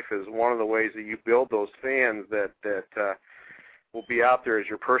life is one of the ways that you build those fans that will be out there as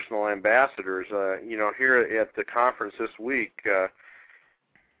your personal ambassadors. Here at the conference this week,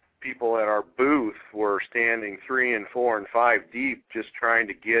 people at our booth were standing 3 and 4 and 5 deep just trying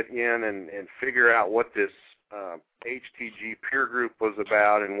to get in and figure out what this HTG peer group was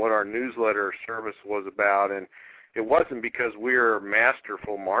about and what our newsletter service was about. And it wasn't because we're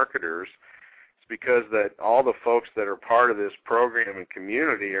masterful marketers. It's because that all the folks that are part of this program and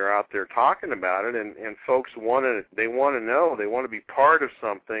community are out there talking about it, and folks want to know, they want to be part of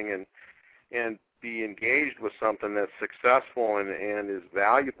something and be engaged with something that's successful and is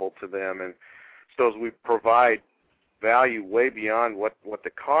valuable to them. And so as we provide value way beyond what the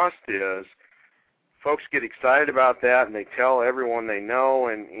cost is, folks get excited about that, and they tell everyone they know,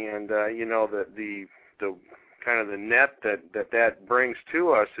 and the kind of the net that brings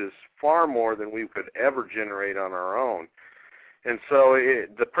to us is far more than we could ever generate on our own. And so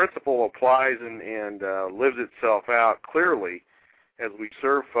the principle applies and lives itself out clearly as we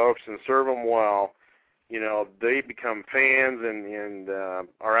serve folks and serve them well. They become fans and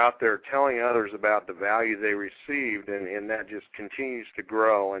are out there telling others about the value they received, and that just continues to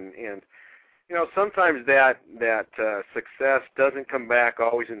grow. And sometimes that success doesn't come back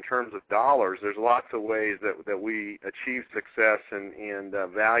always in terms of dollars. There's lots of ways that we achieve success and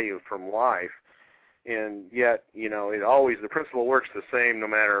value from life. And yet, the principle works the same no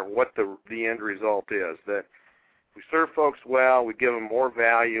matter what the end result is, that we serve folks well, we give them more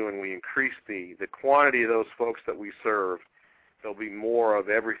value, and we increase the quantity of those folks that we serve. There'll be more of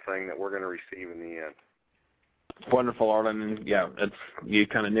everything that we're going to receive in the end. Wonderful, Arlin. And yeah, you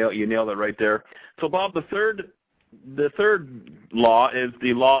nailed it right there. So, Bob, the third law is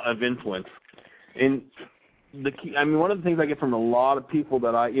the law of influence. And one of the things I get from a lot of people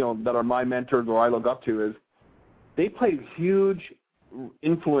that that are my mentors or I look up to is they play huge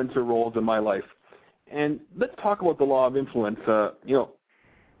influencer roles in my life. And let's talk about the law of influence. What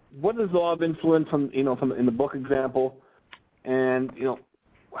is the law of influence in the book example? And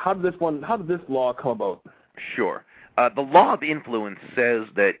how did this law come about? Sure. The law of influence says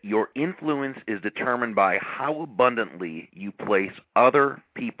that your influence is determined by how abundantly you place other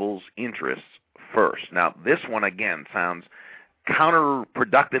people's interests first. Now, this one, again, sounds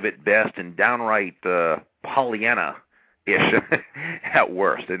counterproductive at best and downright Pollyanna at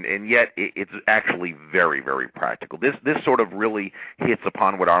worst, and yet it's actually very, very practical. This sort of really hits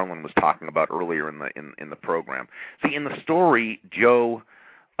upon what Arlin was talking about earlier in the program. See, in the story, Joe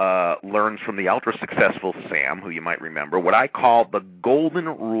learns from the ultra-successful Sam, who you might remember, what I call the golden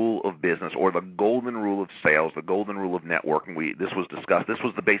rule of business, or the golden rule of sales, the golden rule of networking. This was discussed. This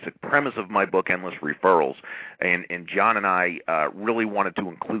was the basic premise of my book, Endless Referrals, and John and I really wanted to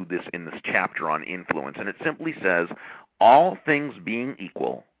include this in this chapter on influence, and it simply says, all things being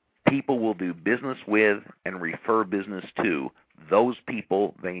equal, people will do business with and refer business to those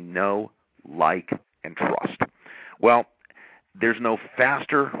people they know, like, and trust. Well, there's no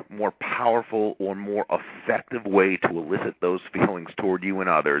faster, more powerful, or more effective way to elicit those feelings toward you and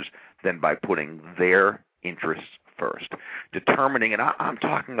others than by putting their interests first. Determining, and I'm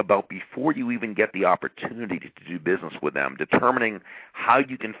talking about before you even get the opportunity to do business with them, determining how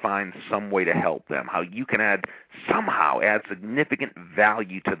you can find some way to help them, how you can somehow add significant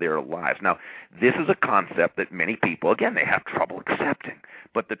value to their lives. Now, this is a concept that many people, again, they have trouble accepting,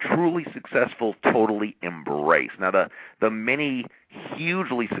 but the truly successful totally embrace. Now, the many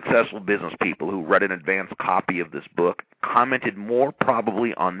hugely successful business people who read an advanced copy of this book commented more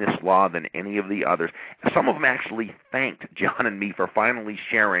probably on this law than any of the others. Some of them actually thanked John and me for finally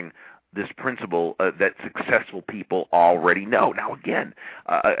sharing this principle that successful people already know. Now, again,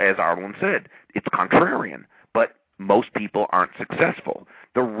 as Arlin said, it's contrarian, but most people aren't successful.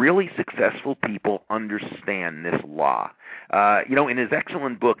 The really successful people understand this law. In his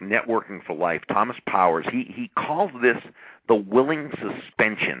excellent book, Networking for Life, Thomas Powers, he calls this the willing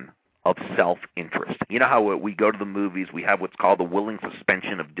suspension of self-interest. You know how we go to the movies, we have what's called the willing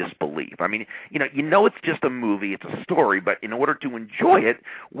suspension of disbelief. I mean, it's just a movie, it's a story, but in order to enjoy it,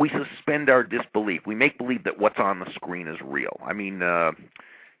 we suspend our disbelief. We make believe that what's on the screen is real. I mean,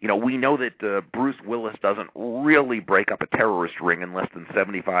 we know that Bruce Willis doesn't really break up a terrorist ring in less than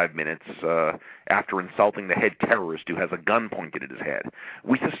 75 minutes after insulting the head terrorist who has a gun pointed at his head.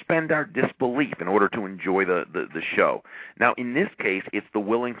 We suspend our disbelief in order to enjoy the show. Now, in this case, it's the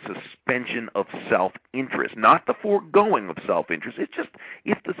willing suspension of self-interest, not the foregoing of self-interest.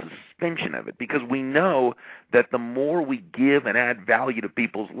 It's the suspension of it, because we know that the more we give and add value to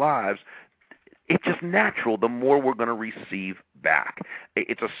people's lives, it's just natural, the more we're going to receive back.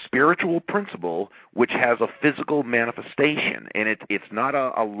 It's a spiritual principle which has a physical manifestation, and it's not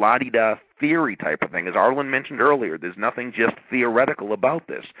a la-di-da theory type of thing. As Arlin mentioned earlier, there's nothing just theoretical about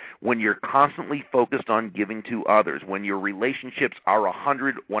this. When you're constantly focused on giving to others, when your relationships are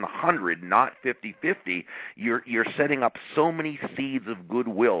 100-100, not 50-50, you're setting up so many seeds of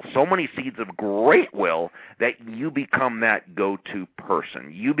goodwill, so many seeds of great will, that you become that go-to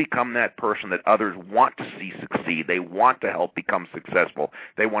person. You become that person that others want to see succeed. They want to help become successful.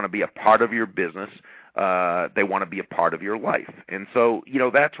 They want to be a part of your business. They want to be a part of your life. And so,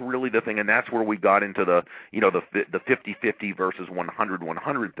 that's really the thing, and that's where we got into the 50-50 versus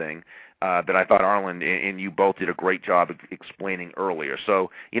 100-100 thing that I thought Arlin and you both did a great job of explaining earlier. So,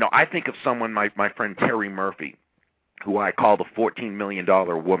 I think of someone, my friend Terry Murphy, who I call the $14 million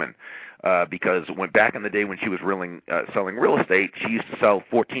woman, because back in the day when she was selling real estate, she used to sell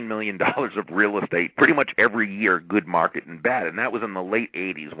 $14 million of real estate pretty much every year, good market and bad. And that was in the late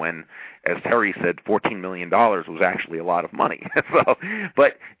 80s when, as Terry said, $14 million was actually a lot of money.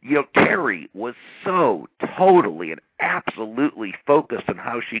 But Terry was so totally and absolutely focused on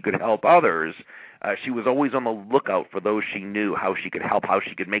how she could help others. She was always on the lookout for those she knew, how she could help, how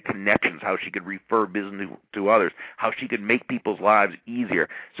she could make connections, how she could refer business to others, how she could make people's lives easier.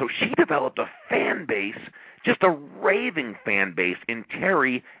 So she developed a fan base, just a raving fan base, and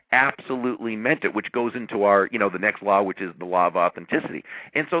Terry absolutely meant it, which goes into our, the next law, which is the law of authenticity.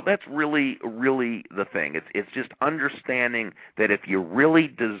 And so that's really, really the thing. It's just understanding that if you truly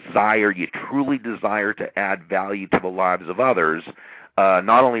desire to add value to the lives of others,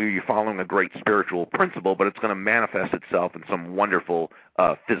 not only are you following a great spiritual principle, but it's going to manifest itself in some wonderful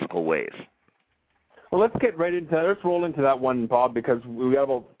physical ways. Well, let's get right into that. Let's roll into that one, Bob, because we have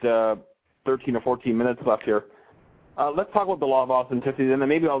about 13 or 14 minutes left here. Let's talk about the law of authenticity, and then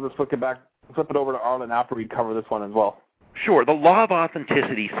maybe I'll just flip it over to Arlin after we cover this one as well. Sure. The law of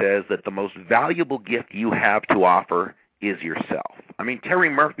authenticity says that the most valuable gift you have to offer is yourself. I mean, Terry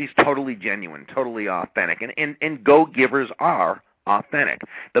Murphy's totally genuine, totally authentic, and go-givers are authentic.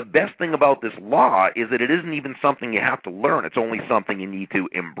 The best thing about this law is that it isn't even something you have to learn. It's only something you need to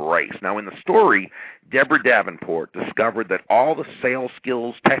embrace. Now, in the story, Deborah Davenport discovered that all the sales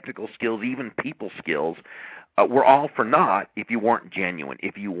skills, technical skills, even people skills were all for naught if you weren't genuine,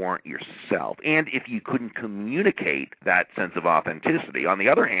 if you weren't yourself, and if you couldn't communicate that sense of authenticity. On the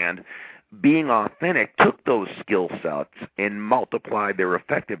other hand, being authentic took those skill sets and multiplied their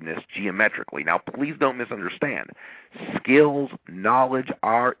effectiveness geometrically. Now, please don't misunderstand. Skills, knowledge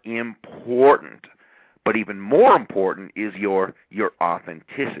are important, but even more important is your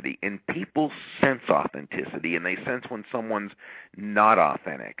authenticity. And people sense authenticity, and they sense when someone's not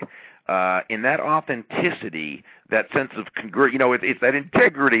authentic. In that authenticity, that sense of it's that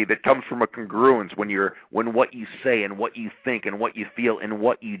integrity that comes from a congruence when what you say and what you think and what you feel and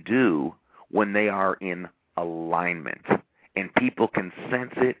what you do, when they are in alignment, and people can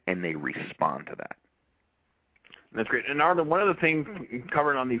sense it and they respond to that. That's great. And Arlin, one of the things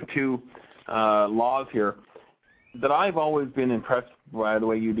covered on these two laws here that I've always been impressed by the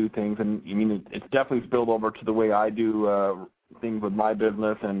way you do things, and I mean it's definitely spilled over to the way I do things with my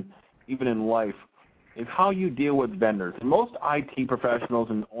business and even in life, is how you deal with vendors. And most IT professionals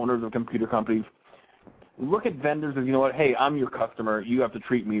and owners of computer companies look at vendors as, you know what, hey, I'm your customer, you have to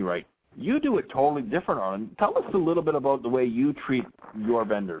treat me right. You do it totally different, Arlin. Tell us a little bit about the way you treat your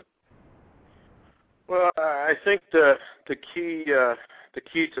vendors. Well, I think the key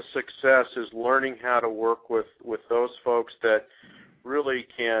to success is learning how to work with those folks that really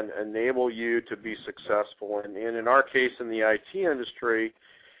can enable you to be successful. And in our case, in the IT industry,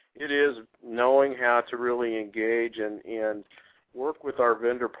 it is knowing how to really engage and work with our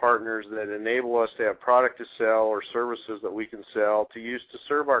vendor partners that enable us to have product to sell or services that we can sell to use to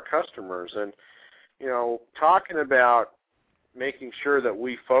serve our customers. And, talking about making sure that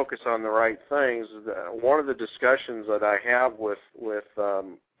we focus on the right things, one of the discussions that I have with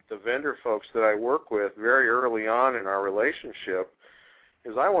the vendor folks that I work with very early on in our relationship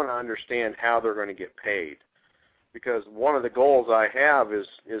is I want to understand how they're going to get paid. Because one of the goals I have is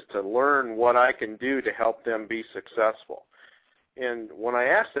to learn what I can do to help them be successful. And when I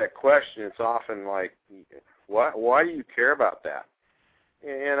ask that question, it's often like, why do you care about that?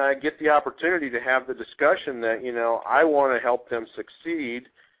 And I get the opportunity to have the discussion that, I want to help them succeed,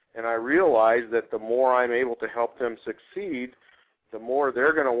 and I realize that the more I'm able to help them succeed, the more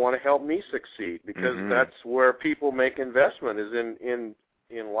they're going to want to help me succeed, because that's where people make investment, is in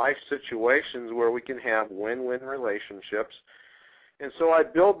life situations where we can have win-win relationships. And so I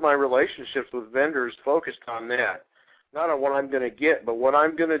build my relationships with vendors focused on that, not on what I'm going to get, but what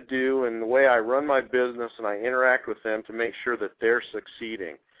I'm going to do and the way I run my business and I interact with them to make sure that they're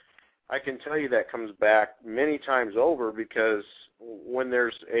succeeding. I can tell you that comes back many times over, because when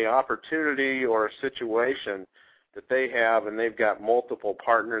there's an opportunity or a situation that they have and they've got multiple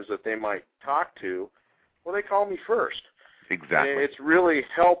partners that they might talk to, well, they call me first. Exactly. It's really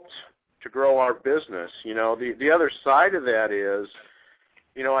helped to grow our business. The other side of that is,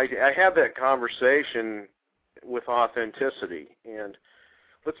 I have that conversation with authenticity. And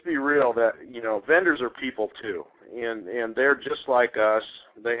let's be real that, vendors are people too. And they're just like us.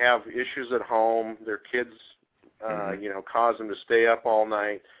 They have issues at home. Their kids, cause them to stay up all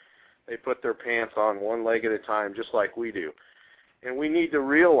night. They put their pants on one leg at a time, just like we do. And we need to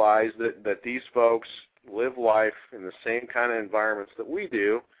realize that these folks live life in the same kind of environments that we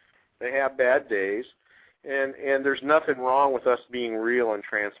do. They have bad days, and there's nothing wrong with us being real and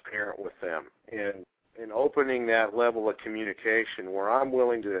transparent with them and opening that level of communication where I'm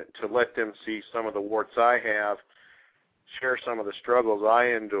willing to let them see some of the warts I have, share some of the struggles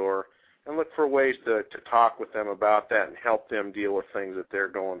I endure, and look for ways to talk with them about that and help them deal with things that they're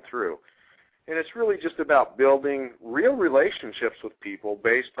going through. And it's really just about building real relationships with people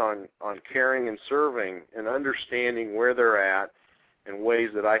based on caring and serving and understanding where they're at and ways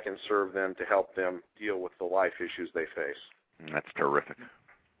that I can serve them to help them deal with the life issues they face. That's terrific.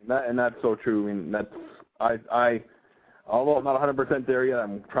 And that's so true. I mean, I although I'm not 100% there yet,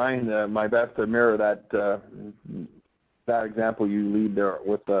 I'm trying my best to mirror that example you lead there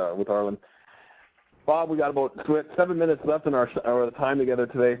with Arlin. Bob, we got about 7 minutes left in our time together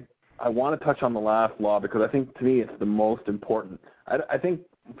today. I want to touch on the last law because I think, to me, it's the most important. I think,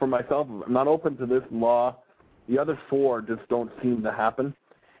 for myself, I'm not open to this law. The other four just don't seem to happen,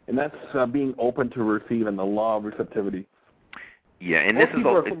 and that's being open to receive and the law of receptivity. Yeah, and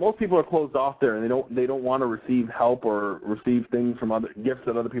most people are closed off there, and they don't want to receive help or receive things from other gifts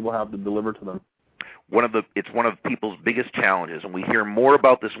that other people have to deliver to them. It's one of people's biggest challenges, and we hear more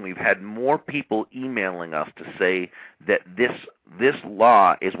about this, and we've had more people emailing us to say that this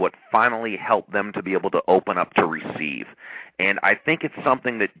law is what finally helped them to be able to open up to receive. And I think it's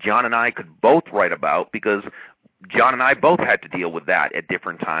something that John and I could both write about, because John and I both had to deal with that at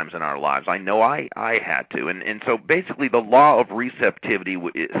different times in our lives. I know I had to. And so basically the law of receptivity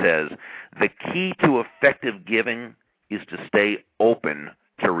says the key to effective giving is to stay open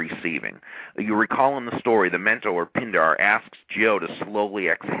to receiving. You recall in the story, the mentor, Pindar, asks Joe to slowly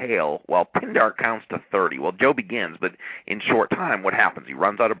exhale while Pindar counts to 30. Well, Joe begins, but in short time, what happens? He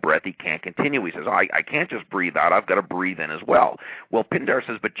runs out of breath. He can't continue. He says, I can't just breathe out. I've got to breathe in as well. Well, Pindar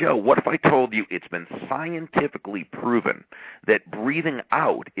says, but Joe, what if I told you it's been scientifically proven that breathing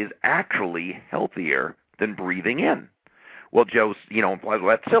out is actually healthier than breathing in? Well, Joe, implies,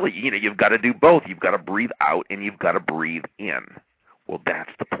 well, that's silly. You've got to do both. You've got to breathe out and you've got to breathe in. Well,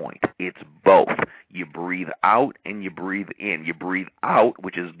 that's the point. It's both. You breathe out and you breathe in. You breathe out,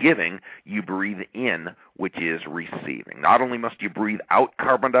 which is giving. You breathe in, which is receiving. Not only must you breathe out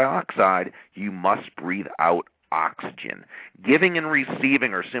carbon dioxide, you must breathe out oxygen. Giving and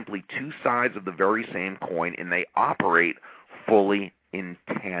receiving are simply two sides of the very same coin, and they operate fully in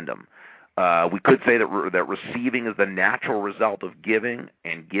tandem. We could say that receiving is the natural result of giving,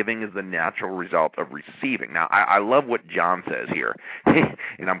 and giving is the natural result of receiving. Now, I love what John says here,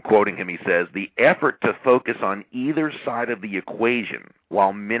 and I'm quoting him. He says, the effort to focus on either side of the equation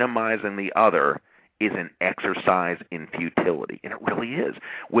while minimizing the other is an exercise in futility, and it really is.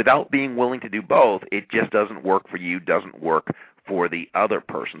 Without being willing to do both, it just doesn't work for you, doesn't work for the other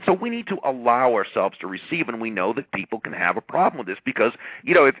person. So we need to allow ourselves to receive, and we know that people can have a problem with this because,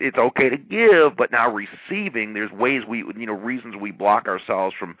 it's okay to give, but now receiving, there's ways reasons we block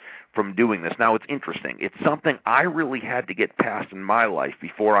ourselves from doing this. Now, it's interesting. It's something I really had to get past in my life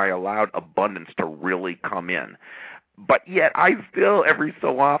before I allowed abundance to really come in. But yet I still every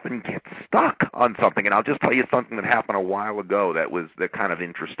so often get stuck on something, and I'll just tell you something that happened a while ago that kind of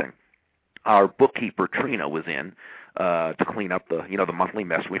interesting. Our bookkeeper, Trina, was in to clean up the monthly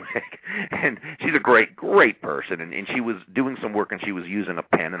mess we make, and she's a great person, and she was doing some work, and she was using a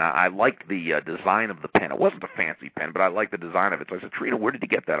pen, and I liked the design of the pen. It wasn't a fancy pen, but I liked the design of it. So I said, Trina, where did you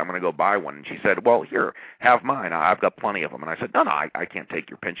get that? I'm going to go buy one. And she said, well, here, have mine. I've got plenty of them. And I said, no, I can't take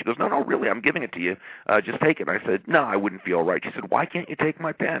your pen. She goes, no, really, I'm giving it to you. Just take it. And I said, no, I wouldn't feel right. She said, why can't you take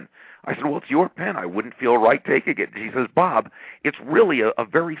my pen? I said, well, it's your pen. I wouldn't feel right taking it. She says, Bob, it's really a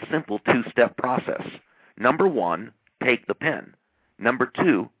very simple two-step process. Number one, take the pen. Number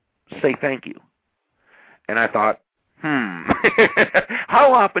two, say thank you. And I thought,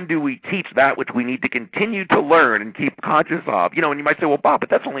 how often do we teach that which we need to continue to learn and keep conscious of? And you might say, well, Bob, but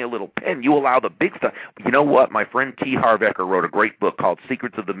that's only a little pen. You allow the big stuff. You know what? My friend T. Harv Eker wrote a great book called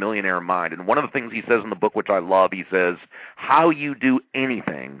Secrets of the Millionaire Mind. And one of the things he says in the book, which I love, he says, how you do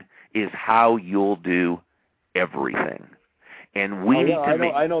anything is how you'll do everything. And we need to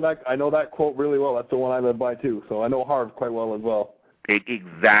I know that quote really well. That's the one I live by too. So I know Harv quite well as well.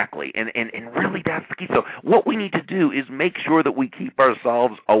 Exactly, and really that's the key. So what we need to do is make sure that we keep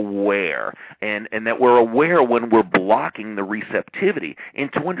ourselves aware, and that we're aware when we're blocking the receptivity,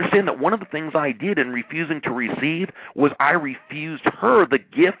 and to understand that one of the things I did in refusing to receive was I refused her the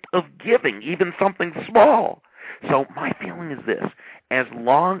gift of giving, even something small. So my feeling is this: as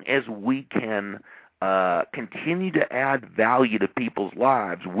long as we can continue to add value to people's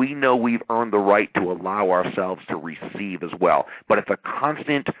lives, we know we've earned the right to allow ourselves to receive as well. But it's a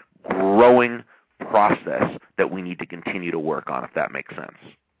constant growing process that we need to continue to work on, if that makes sense.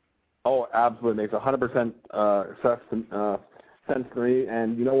 Oh, absolutely. Makes 100% sense to me.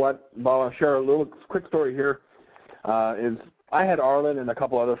 And you know what, Bob, I'll share a little quick story here. Is I had Arlin and a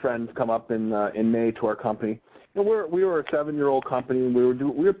couple other friends come up in May to our company. We were a 7-year-old company, and we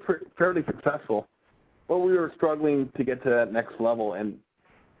were fairly successful. But we were struggling to get to that next level, and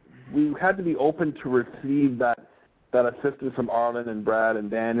we had to be open to receive that assistance from Arlin and Brad and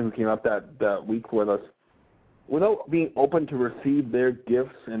Dan, who came up that week with us. Without being open to receive their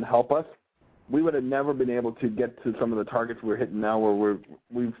gifts and help us, we would have never been able to get to some of the targets we're hitting now, where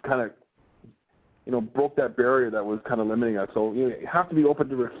we've kind of broke that barrier that was kind of limiting us. So you have to be open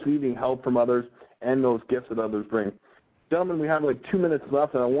to receiving help from others and those gifts that others bring. Gentlemen, we have like 2 minutes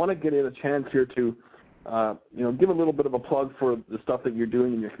left, and I want to get in a chance here to give a little bit of a plug for the stuff that you're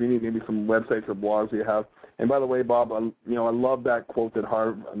doing in your community, maybe some websites or blogs you have. And by the way, Bob, I love that quote that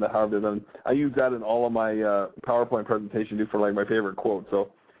Harv did. And I use that in all of my PowerPoint presentations for like my favorite quote. So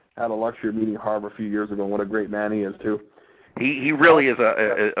I had a luxury of meeting Harv a few years ago, and what a great man he is too. He really is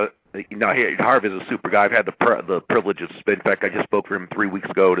Harv is a super guy. I've had the privilege of, in fact, I just spoke for him 3 weeks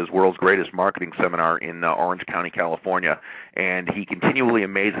ago at his world's greatest marketing seminar in Orange County, California, and he continually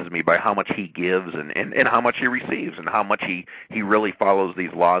amazes me by how much he gives and how much he receives and how much he really follows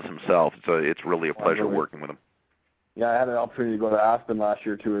these laws himself. So it's really a pleasure working with him. Yeah, I had an opportunity to go to Aspen last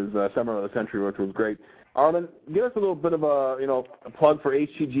year to his Seminar of the Century, which was great. Arlin, give us a little bit of a plug for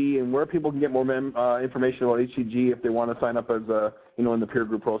HTG and where people can get more information about HTG if they want to sign up as in the peer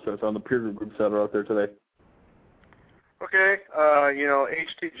group process, on the peer groups that are out there today. Okay,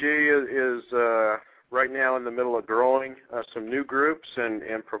 HTG is right now in the middle of growing some new groups and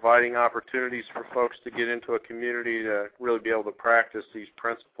providing opportunities for folks to get into a community to really be able to practice these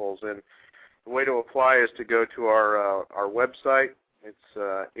principles. And the way to apply is to go to our website. It's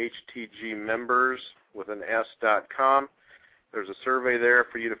htgmembers.com. There's a survey there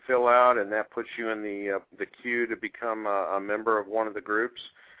for you to fill out, and that puts you in the queue to become a member of one of the groups.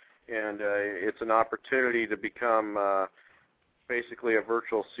 And it's an opportunity to become basically a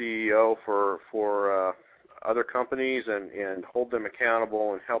virtual CEO for other companies and hold them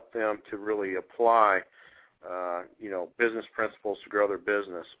accountable and help them to really apply business principles to grow their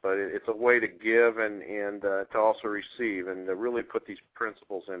business. But it's a way to give and to also receive and to really put these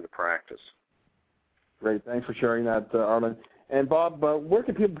principles into practice. Great. Thanks for sharing that, Arlin. And Bob, where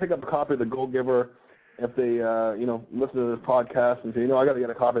can people pick up a copy of The Go-Giver if they, listen to this podcast and say, I got to get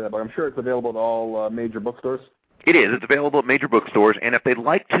a copy of that, but I'm sure it's available at all major bookstores? It is. It's available at major bookstores, and if they'd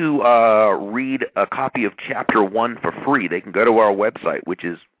like to read a copy of Chapter 1 for free, they can go to our website, which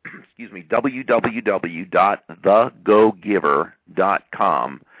is,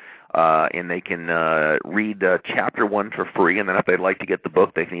 www.thegogiver.com, and they can read Chapter 1 for free, and then if they'd like to get the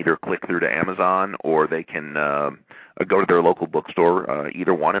book, they can either click through to Amazon or they can go to their local bookstore,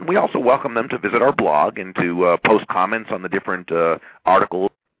 either one. And we also welcome them to visit our blog and to post comments on the different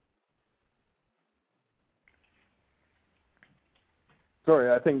articles.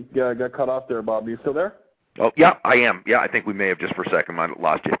 Sorry, I think I got cut off there, Bob. Are you still there? Oh, yeah, I am. Yeah, I think we may have just for a second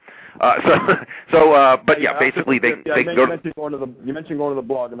lost you. Basically, they can go. You mentioned going to the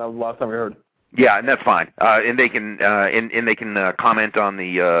blog, and that was the last time we heard. Yeah, and that's fine. And they can comment on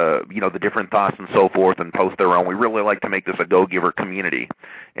the the different thoughts and so forth, and post their own. We really like to make this a Go-Giver community,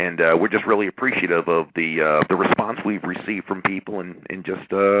 and we're just really appreciative of the response we've received from people, and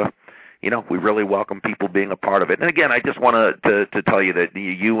just we really welcome people being a part of it. And again, I just want to tell you that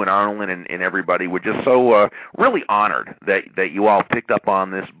you and Arlin and everybody, we're just so really honored that you all picked up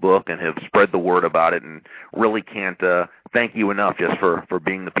on this book and have spread the word about it, and really can't thank you enough just for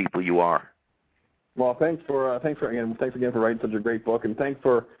being the people you are. Well, thanks again for writing such a great book, and thanks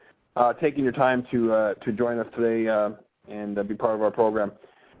for taking your time to join us today and be part of our program.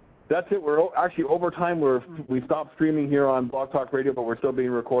 That's it. We're actually over time. We stopped streaming here on Blog Talk Radio, but we're still being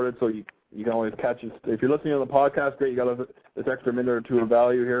recorded, so you can always catch us. If you're listening on the podcast, great. You got this extra minute or two of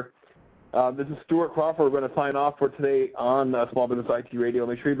value here. This is Stuart Crawford. We're going to sign off for today on Small Business IT Radio.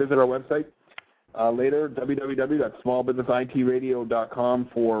 Make sure you visit our website later, www.smallbusinessintradio.com,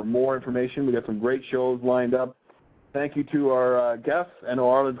 for more information. We got some great shows lined up. Thank you to our guests. I know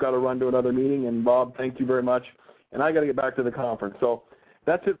Arlin's got to run to another meeting, and Bob, thank you very much. And I got to get back to the conference. So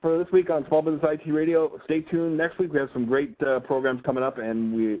that's it for this week on Small Business IT Radio. Stay tuned. Next week we have some great programs coming up,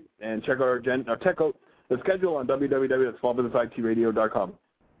 and check out check out the schedule on www.smallbusinessintradio.com.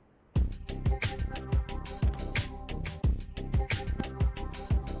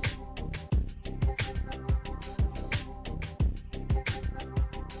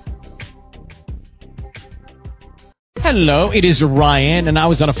 Hello, it is Ryan, and I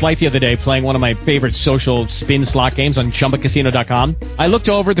was on a flight the other day playing one of my favorite social spin slot games on ChumbaCasino.com. I looked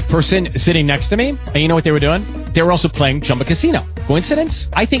over the person sitting next to me, and you know what they were doing? They were also playing Chumba Casino. Coincidence?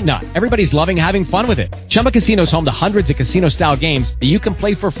 I think not. Everybody's loving having fun with it. Chumba Casino is home to hundreds of casino-style games that you can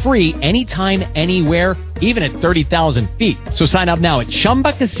play for free anytime, anywhere, even at 30,000 feet. So sign up now at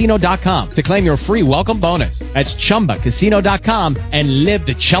ChumbaCasino.com to claim your free welcome bonus. That's ChumbaCasino.com and live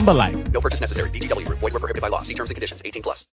the Chumba life. No purchase necessary. VGW. Void where prohibited by law. See terms and conditions. 18+.